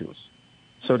issues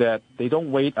so that they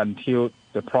don't wait until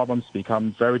the problems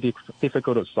become very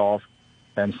difficult to solve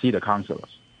and see the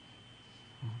counselors.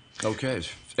 Okay.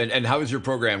 And how is your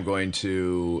program going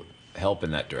to help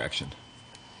in that direction?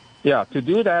 Yeah, to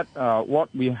do that, what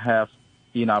we have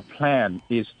in our plan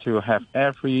is to have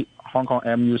every Hong Kong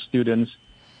MU students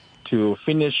to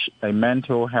finish a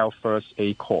mental health first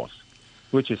aid course,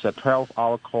 which is a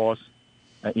 12-hour course,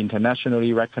 an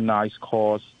internationally recognized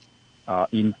course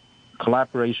in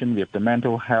collaboration with the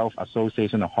Mental Health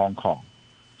Association of Hong Kong.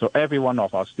 So every one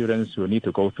of our students will need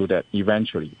to go through that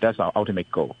eventually. That's our ultimate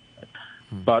goal.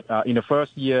 But in the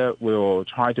first year, we'll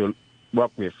try to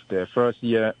work with the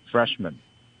first-year freshmen,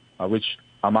 which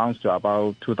amounts to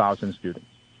about 2,000 students.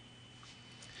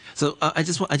 So I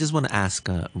just want to ask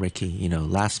Ricky.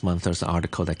 Last month there was an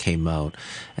article that came out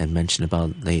and mentioned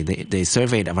about they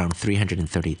surveyed around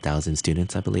 330,000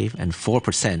 students, I believe, and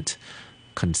 4%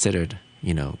 considered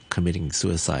committing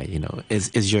suicide.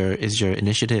 Is your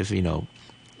initiative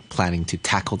planning to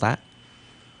tackle that?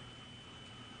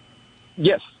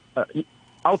 Yes.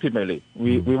 Ultimately,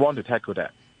 we want to tackle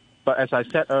that. But as I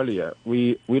said earlier,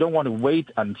 we don't want to wait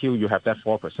until you have that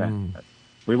 4%.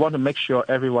 We want to make sure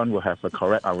everyone will have the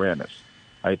correct awareness.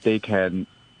 Right? They can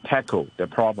tackle the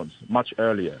problems much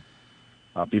earlier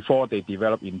before they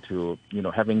develop into,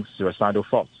 having suicidal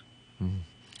thoughts.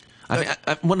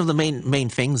 One of the main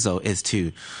things, though, is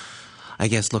to, I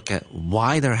guess, look at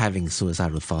why they're having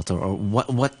suicidal thoughts or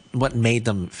what made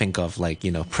them think of,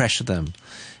 pressure them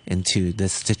into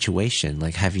this situation.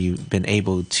 Have you been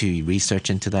able to research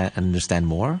into that and understand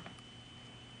more?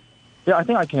 Yeah, I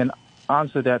think I can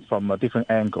answer that from a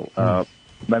different angle.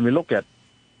 When we look at,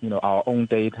 our own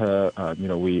data,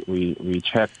 we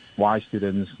check why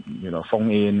students, phone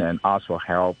in and ask for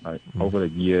help over the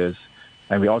years.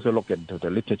 And we also look into the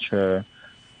literature.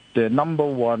 The number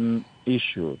one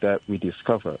issue that we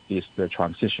discover is the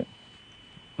transition.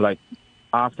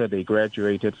 After they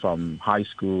graduated from high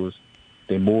schools,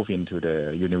 they move into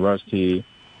the university,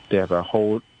 they have a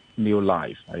whole new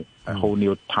life, right? A whole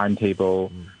new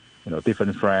timetable,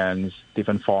 different friends,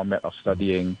 different format of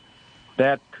studying.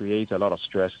 That creates a lot of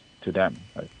stress to them.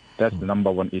 Right? That's the number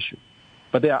one issue.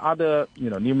 But there are other,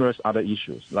 numerous other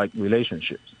issues like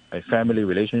relationships, a family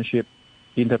relationship,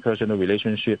 interpersonal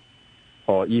relationship,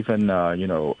 or even,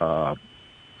 love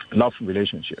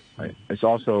relationship. Right? It's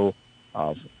also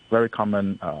very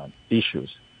common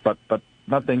issues, but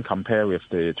nothing compared with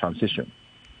the transition.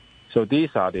 So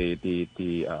these are the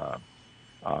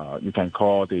you can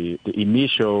call the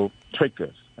initial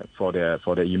triggers for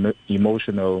the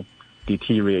emotional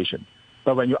deterioration.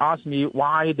 But when you ask me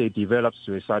why they develop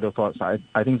suicidal thoughts,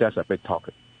 I think that's a big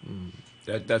topic.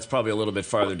 That's probably a little bit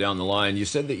farther down the line. You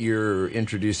said that you're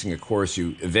introducing a course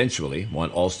you eventually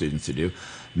want all students to do.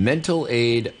 Mental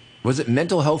aid, was it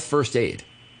mental health first aid?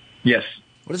 Yes.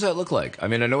 What does that look like? I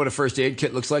mean, I know what a first aid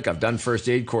kit looks like. I've done first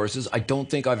aid courses. I don't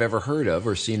think I've ever heard of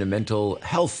or seen a mental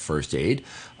health first aid.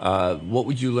 What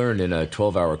would you learn in a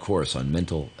 12-hour course on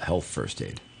mental health first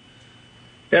aid?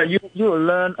 Yeah, you will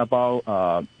learn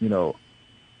about,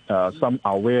 some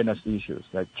awareness issues,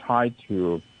 like try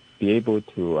to be able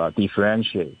to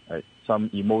differentiate some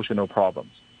emotional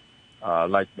problems,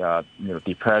 like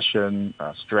depression,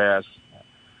 stress,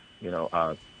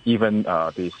 even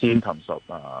the symptoms of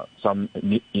some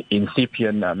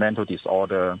incipient mental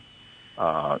disorder,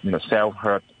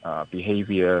 self-hurt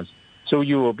behaviors. So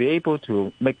you will be able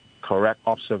to make correct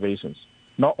observations,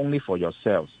 not only for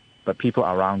yourselves, but people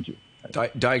around you.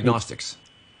 Diagnostics.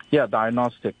 Yeah,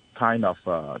 diagnostic kind of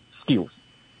skills,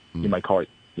 you might call it.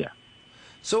 Yeah.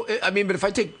 So, I mean, but if I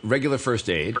take regular first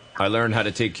aid, I learn how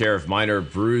to take care of minor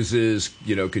bruises,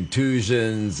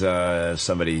 contusions,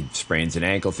 somebody sprains an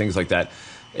ankle, things like that.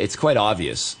 It's quite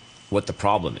obvious what the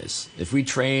problem is. If we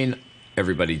train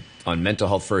everybody on mental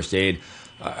health first aid,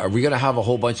 are we going to have a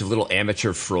whole bunch of little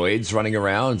amateur Freuds running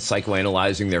around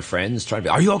psychoanalyzing their friends, trying to be,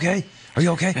 are you okay? Are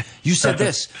you okay? You said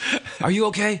this. Are you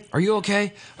okay? Are you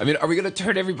okay? I mean, are we going to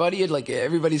turn everybody in, like,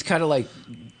 everybody's kind of like,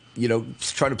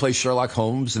 trying to play Sherlock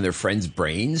Holmes in their friends'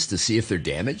 brains to see if they're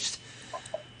damaged?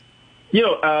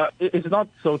 It's not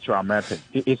so dramatic.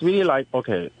 It's really like,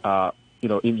 okay,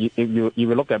 if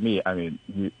you look at me, I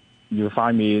mean, you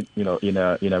find me, in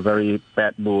a very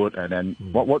bad mood, and then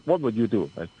what would you do?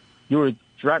 Like, you would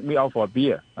drag me out for a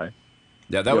beer, right?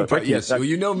 Yeah, that would probably, yes. Well,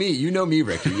 you know me,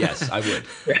 Ricky. Yes, I would.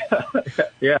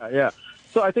 Yeah.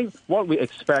 So I think what we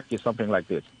expect is something like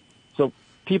this. So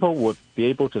people would be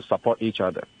able to support each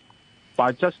other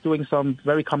by just doing some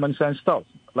very common sense stuff.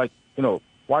 Like,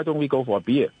 why don't we go for a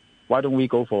beer? Why don't we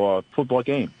go for a football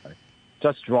game? Right?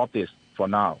 Just drop this for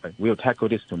now. Right? We'll tackle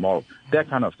this tomorrow. That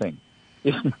kind of thing.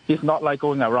 It's not like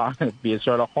going around and be a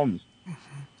Sherlock Holmes.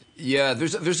 Yeah,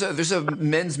 there's a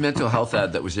men's mental health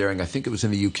ad that was airing. I think it was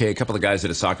in the UK. A couple of guys at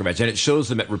a soccer match, and it shows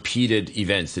them at repeated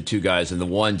events. The two guys, and the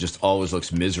one just always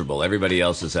looks miserable. Everybody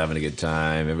else is having a good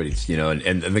time. Everybody's,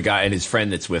 and the guy and his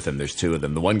friend that's with him. There's two of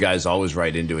them. The one guy's always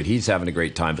right into it. He's having a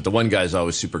great time, but the one guy's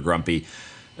always super grumpy.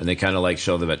 And they kind of like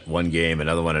show them at one game,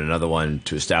 another one, and another one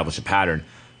to establish a pattern.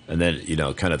 And then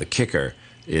kind of the kicker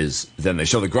is then they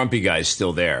show the grumpy guy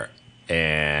still there.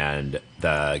 And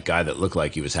the guy that looked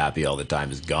like he was happy all the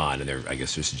time is gone, and I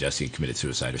guess they're suggesting he committed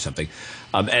suicide or something.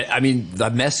 I mean, the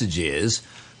message is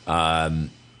that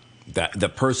the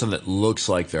person that looks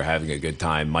like they're having a good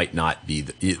time might not be.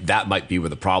 That might be where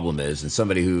the problem is, and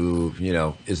somebody who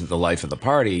isn't the life of the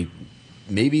party,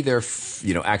 maybe they're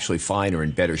actually fine or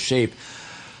in better shape.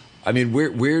 I mean,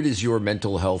 where does your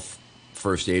mental health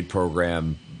first aid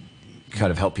program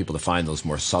kind of help people to find those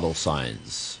more subtle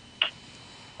signs?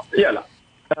 Yeah.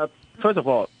 First of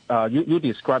all, you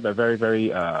described a very,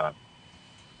 very,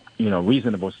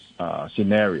 reasonable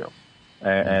scenario,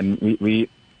 and we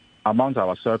amongst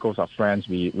our circles of friends,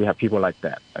 we have people like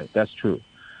that. Right? That's true,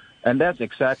 and that's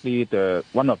exactly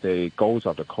one of the goals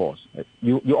of the course. Right?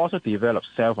 You also develop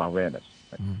self-awareness.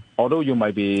 Right? Although you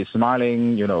might be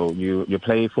smiling, you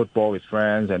play football with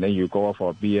friends, and then you go out for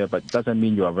a beer, but doesn't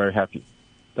mean you are very happy.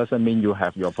 Doesn't mean you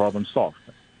have your problem solved.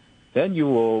 Then you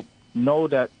will know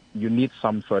that you need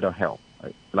some further help.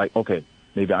 Right? Like, okay,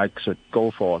 maybe I should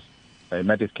go for a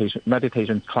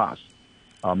meditation class.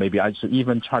 Maybe I should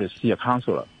even try to see a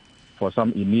counselor for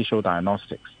some initial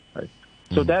diagnostics. Right?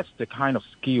 So that's the kind of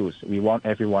skills we want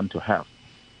everyone to have,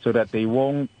 so that they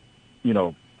won't,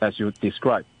 as you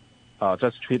described,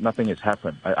 just treat nothing has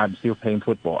happened. I'm still playing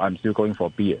football. I'm still going for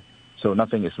beer. So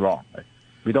nothing is wrong. Right?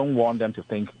 We don't want them to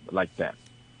think like that.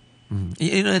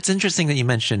 It's interesting that you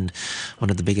mentioned one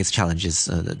of the biggest challenges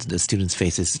that the students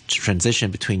face is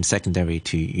transition between secondary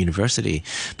to university.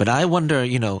 But I wonder,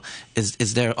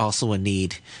 is there also a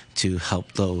need to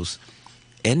help those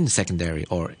in secondary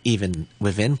or even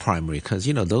within primary? Because,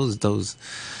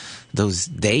 those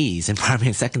days in primary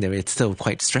and secondary, it's still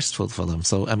quite stressful for them.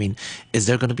 So, I mean, is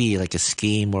there going to be like a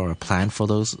scheme or a plan for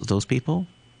those people?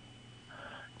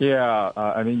 Yeah,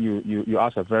 I mean, you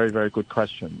asked a very, very good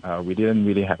question. We didn't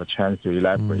really have a chance to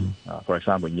elaborate, for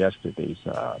example, in yesterday's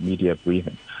media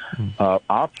briefing.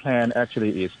 Our plan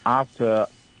actually is after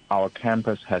our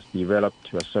campus has developed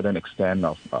to a certain extent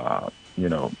of,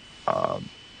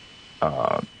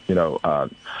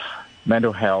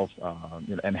 mental health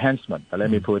enhancement.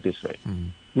 Let me put it this way.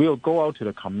 We'll go out to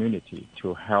the community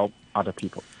to help other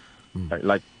people. right?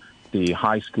 Like the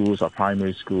high schools or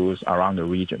primary schools around the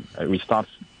region. We start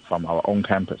from our own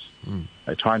campus,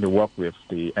 trying to work with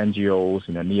the NGOs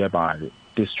in the nearby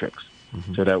districts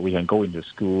so that we can go into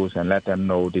schools and let them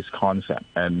know this concept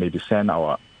and maybe send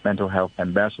our mental health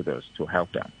ambassadors to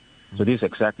help them. So this is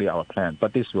exactly our plan,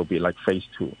 but this will be like phase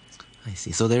 2. I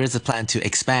see. So there is a plan to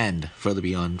expand further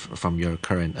beyond from your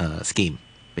current scheme,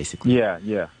 basically. Yeah.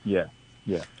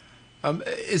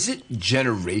 Is it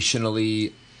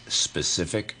generationally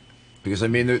specific? Because I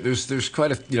mean, there's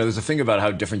quite a there's a thing about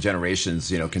how different generations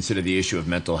consider the issue of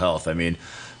mental health. I mean,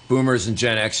 Boomers and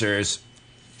Gen Xers,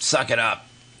 suck it up.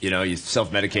 You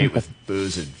self-medicate with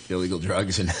booze and illegal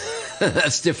drugs and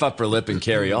stiff upper lip and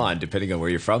carry on, depending on where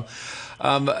you're from.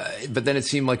 But then it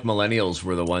seemed like millennials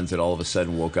were the ones that all of a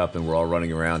sudden woke up and were all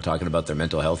running around talking about their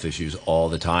mental health issues all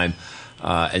the time.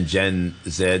 And Gen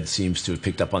Z seems to have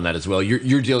picked up on that as well.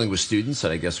 You're dealing with students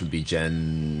that I guess would be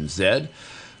Gen Z.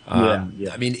 Yeah.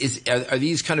 I mean, are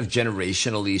these kind of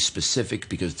generationally specific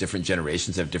because different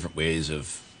generations have different ways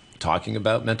of talking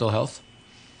about mental health?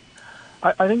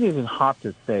 I think it is hard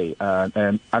to say,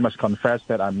 and I must confess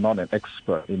that I'm not an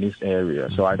expert in this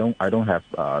area, so I don't have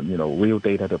real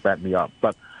data to back me up.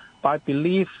 But I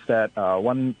believe that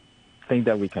one thing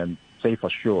that we can say for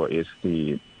sure is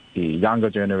the younger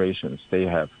generations, they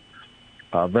have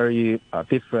a very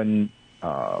different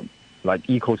like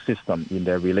ecosystem in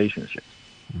their relationships.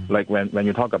 Like when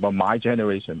you talk about my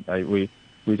generation, we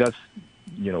just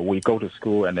we go to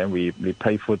school and then we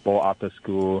play football after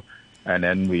school. And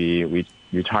then we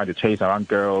try to chase around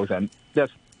girls, and there's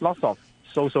lots of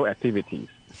social activities.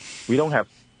 We don't have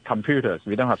computers,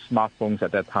 we don't have smartphones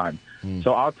at that time.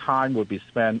 So our time would be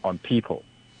spent on people,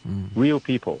 real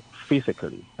people,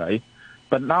 physically, right?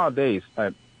 But nowadays,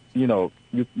 you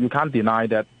can't deny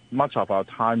that much of our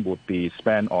time would be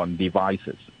spent on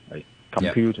devices, right?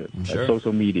 Computers, Sure.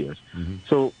 Social medias.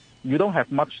 So you don't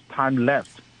have much time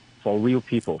left for real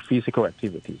people, physical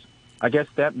activities. I guess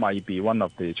that might be one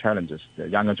of the challenges the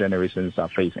younger generations are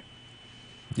facing.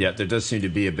 Yeah, there does seem to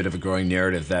be a bit of a growing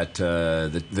narrative that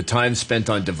the time spent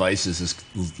on devices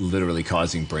is literally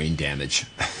causing brain damage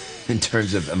in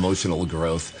terms of emotional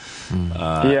growth.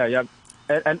 Yeah.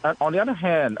 And on the other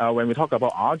hand, when we talk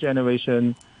about our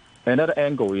generation, another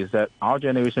angle is that our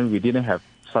generation, we didn't have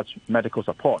such medical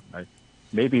support. Right?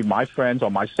 Maybe my friends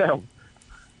or myself,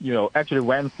 actually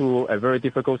went through a very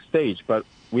difficult stage, but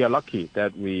we are lucky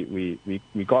that we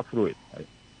got through it. Right?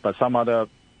 But some other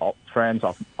friends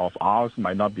of ours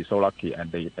might not be so lucky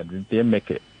and they didn't make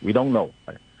it. We don't know.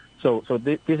 Right? So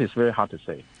this is very hard to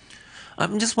say.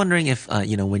 I'm just wondering if,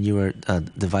 when you were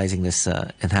devising this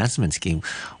enhancement scheme,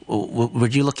 were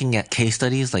you looking at case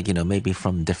studies, like, maybe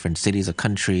from different cities or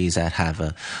countries that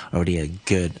have already a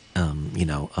good,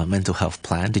 mental health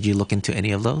plan? Did you look into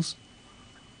any of those?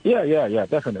 Yeah,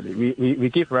 definitely. We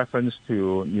give reference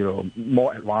to,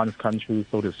 more advanced countries,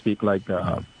 so to speak, like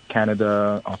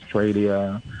Canada,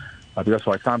 Australia. Because,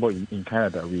 for example, in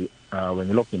Canada, when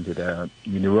you look into the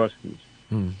universities,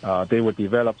 they would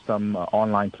develop some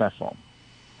online platform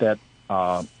that,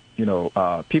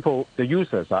 people, the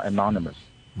users are anonymous.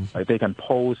 Right? They can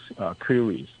pose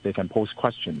queries, they can pose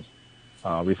questions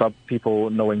without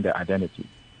people knowing their identity.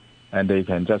 And they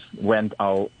can just vent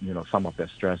out, some of their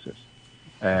stresses.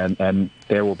 And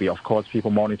there will be, of course,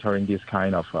 people monitoring this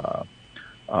kind of,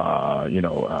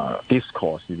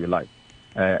 discourse, if you like.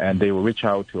 And they will reach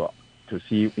out to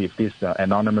see if this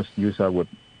anonymous user would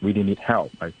really need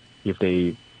help. Right? If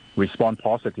they respond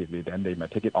positively, then they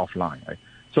might take it offline. Right?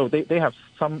 So they have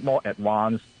some more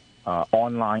advanced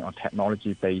online or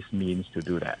technology-based means to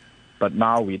do that. But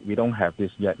now we don't have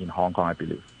this yet in Hong Kong, I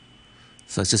believe.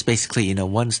 So it's just basically,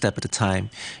 one step at a time.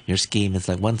 Your scheme is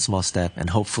like one small step, and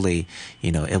hopefully,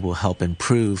 it will help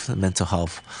improve the mental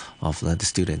health of the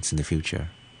students in the future.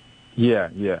 Yeah.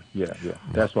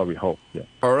 That's what we hope. Yeah.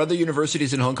 Are other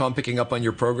universities in Hong Kong picking up on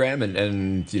your program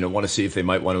and want to see if they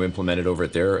might want to implement it over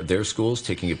at their schools,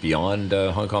 taking it beyond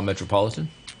Hong Kong Metropolitan?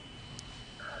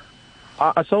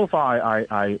 So far,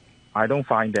 I don't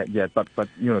find that yet. But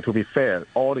to be fair,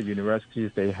 all the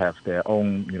universities, they have their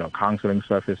own counseling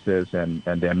services and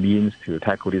their means to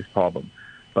tackle this problem.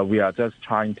 But we are just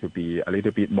trying to be a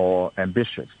little bit more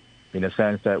ambitious in the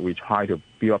sense that we try to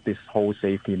build up this whole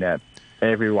safety net.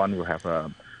 Everyone will have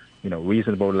a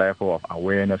reasonable level of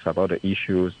awareness about the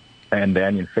issues, and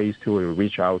then in phase 2 we will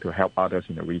reach out to help others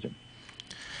in the region.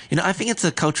 I think it's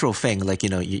a cultural thing. Like,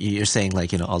 you're saying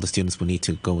like, all the students will need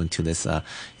to go into this,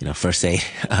 first aid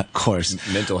course.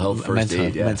 Mental health first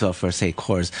aid, yeah. Mental health first aid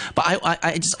course. But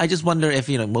I just wonder if,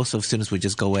 most of students would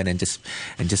just go in and just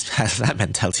have that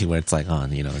mentality where it's like,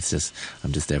 it's just,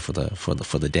 I'm just there for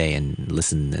the day and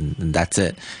listen and that's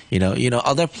it.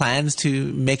 Are there plans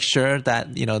to make sure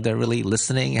that, they're really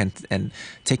listening and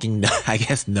taking, I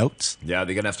guess, notes? Yeah,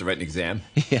 they're going to have to write an exam.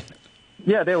 Yeah.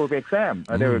 Yeah, there will be exam.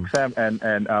 There will be exam,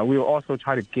 and we will also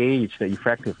try to gauge the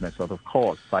effectiveness of the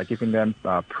course by giving them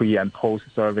pre and post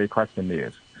survey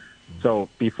questionnaires. So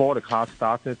before the class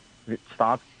starts,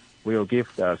 we will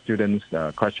give the students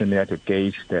the questionnaire to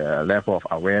gauge their level of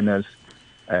awareness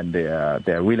and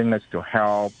their willingness to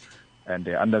help and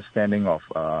their understanding of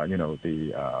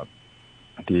the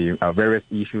various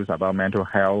issues about mental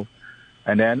health.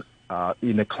 And then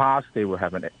in the class, they will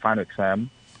have a final exam.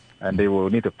 And they will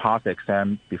need to pass the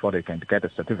exam before they can get the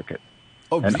certificate.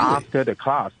 Oh, and really? After the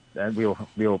class, then we'll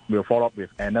follow up with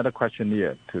another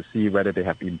questionnaire to see whether they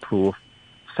have improved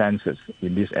senses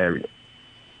in this area.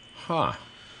 Huh.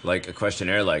 Like a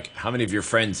questionnaire like, how many of your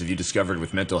friends have you discovered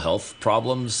with mental health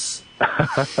problems?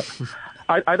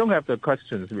 I don't have the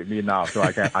questions with me now, so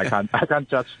I can't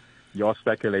judge your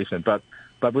speculation. But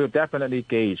we'll definitely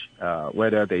gauge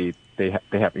whether they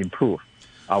have improved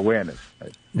awareness.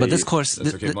 But this course,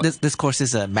 this course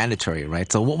is mandatory, right?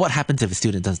 So what happens if a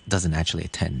student doesn't actually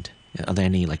attend? Are there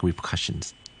any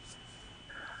repercussions?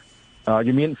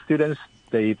 You mean students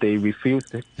they refuse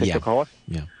to take the course?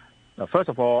 Yeah. First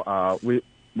of all,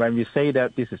 when we say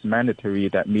that this is mandatory,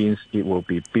 that means it will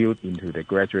be built into the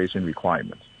graduation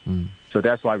requirements. So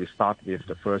that's why we start with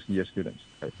the first year students.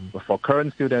 Right? But for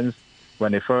current students,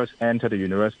 when they first enter the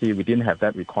university, we didn't have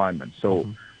that requirement. So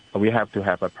we have to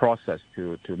have a process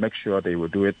to make sure they will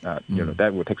do it.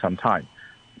 That will take some time.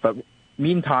 But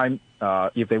meantime,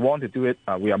 if they want to do it,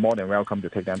 we are more than welcome to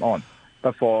take them on.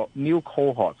 But for new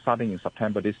cohort starting in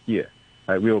September this year,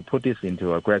 we will put this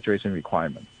into a graduation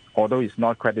requirement. Although it's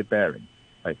not credit bearing,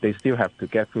 they still have to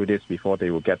get through this before they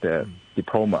will get their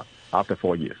diploma after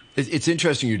 4 years. It's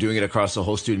interesting you're doing it across the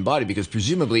whole student body because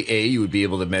presumably, you would be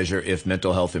able to measure if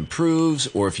mental health improves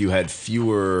or if you had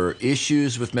fewer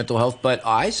issues with mental health. But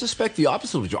I suspect the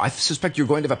opposite will be true. I suspect you're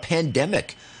going to have a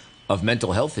pandemic of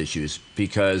mental health issues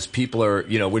because people are,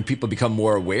 when people become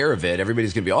more aware of it,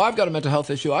 everybody's going to be, I've got a mental health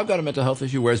issue. I've got a mental health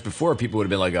issue. Whereas before, people would have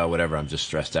been like, whatever, I'm just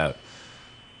stressed out.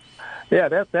 Yeah,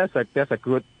 that's a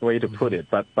good way to put it.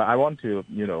 But I want to,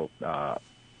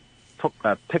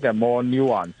 take a more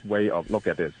nuanced way of look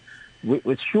at this. We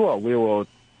will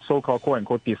so-called,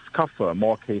 quote-unquote, discover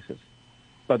more cases.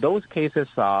 But those cases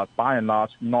are, by and large,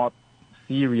 not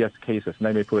serious cases.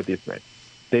 Let me put it this way.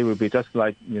 They will be just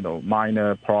like,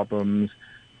 minor problems,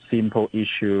 simple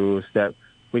issues that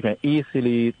we can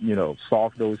easily,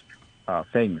 solve those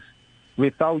things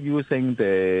without using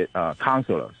the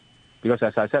counselors. Because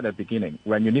as I said at the beginning,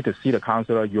 when you need to see the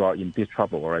counselor, you are in deep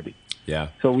trouble already. Yeah.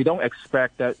 So we don't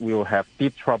expect that we will have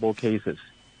deep trouble cases,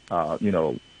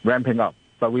 ramping up.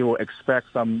 But we will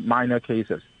expect some minor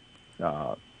cases,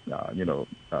 that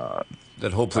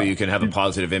hopefully you can have a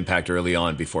positive impact early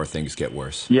on before things get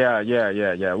worse. Yeah.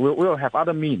 We'll have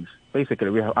other means.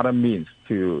 Basically, we have other means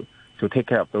to take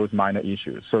care of those minor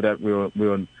issues so that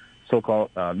we'll so-called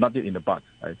nudge it in the butt.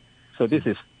 Right? So this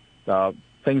is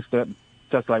things that,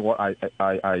 just like what I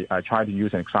tried to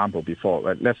use an example before.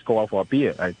 Right? Let's go out for a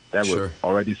beer. Right? That would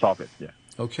already solve it. Yeah.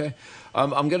 Okay.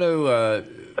 I'm going to,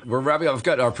 we're wrapping up. I've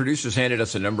got our producers handed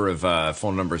us a number of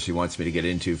phone numbers he wants me to get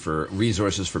into for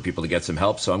resources for people to get some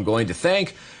help. So I'm going to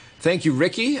thank you,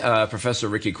 Ricky. Professor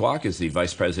Ricky Kwok is the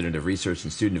Vice President of Research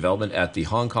and Student Development at the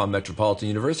Hong Kong Metropolitan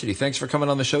University. Thanks for coming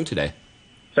on the show today.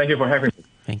 Thank you for having me.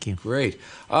 Thank you. Great.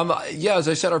 As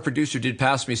I said, our producer did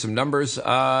pass me some numbers.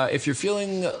 If you're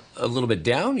feeling a little bit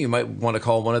down, you might want to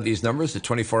call one of these numbers, the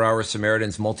 24-Hour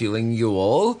Samaritan's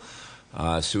Multilingual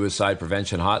Suicide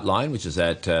Prevention Hotline, which is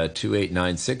at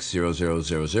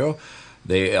 2896-0000.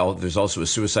 There's also a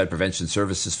Suicide Prevention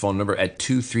Services phone number at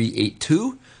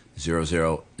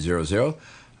 2382-0000.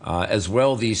 As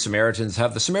well, the Samaritans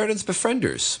have the Samaritans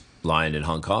Befrienders line in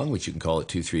Hong Kong, which you can call at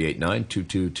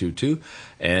 2389-2222.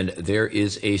 And there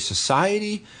is a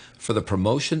Society for the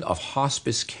Promotion of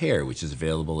Hospice Care, which is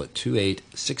available at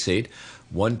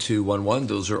 2868-1211.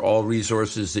 Those are all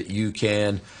resources that you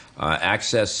can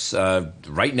access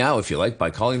right now, if you like, by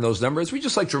calling those numbers. We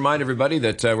just like to remind everybody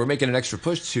that we're making an extra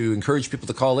push to encourage people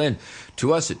to call in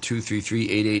to us at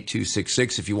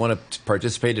 233-88266 if you want to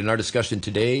participate in our discussion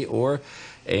today or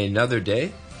another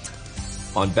day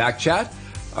on Backchat.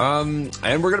 And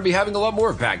we're going to be having a lot more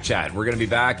of Backchat. We're going to be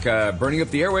back burning up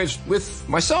the airwaves with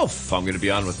myself. I'm going to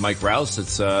be on with Mike Rouse.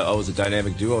 It's always a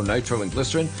dynamic duo, Nitro and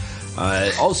Glycerin.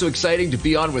 Also exciting to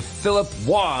be on with Philip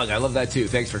Wong. I love that too.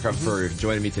 Thanks for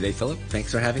joining me today, Philip.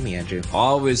 Thanks for having me, Andrew.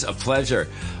 Always a pleasure.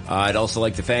 I'd also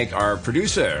like to thank our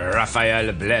producer,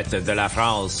 Raphaël Blette de la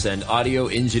France, and audio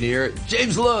engineer,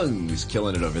 James Lung, who's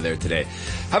killing it over there today.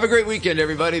 Have a great weekend,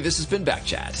 everybody. This has been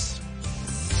Backchat.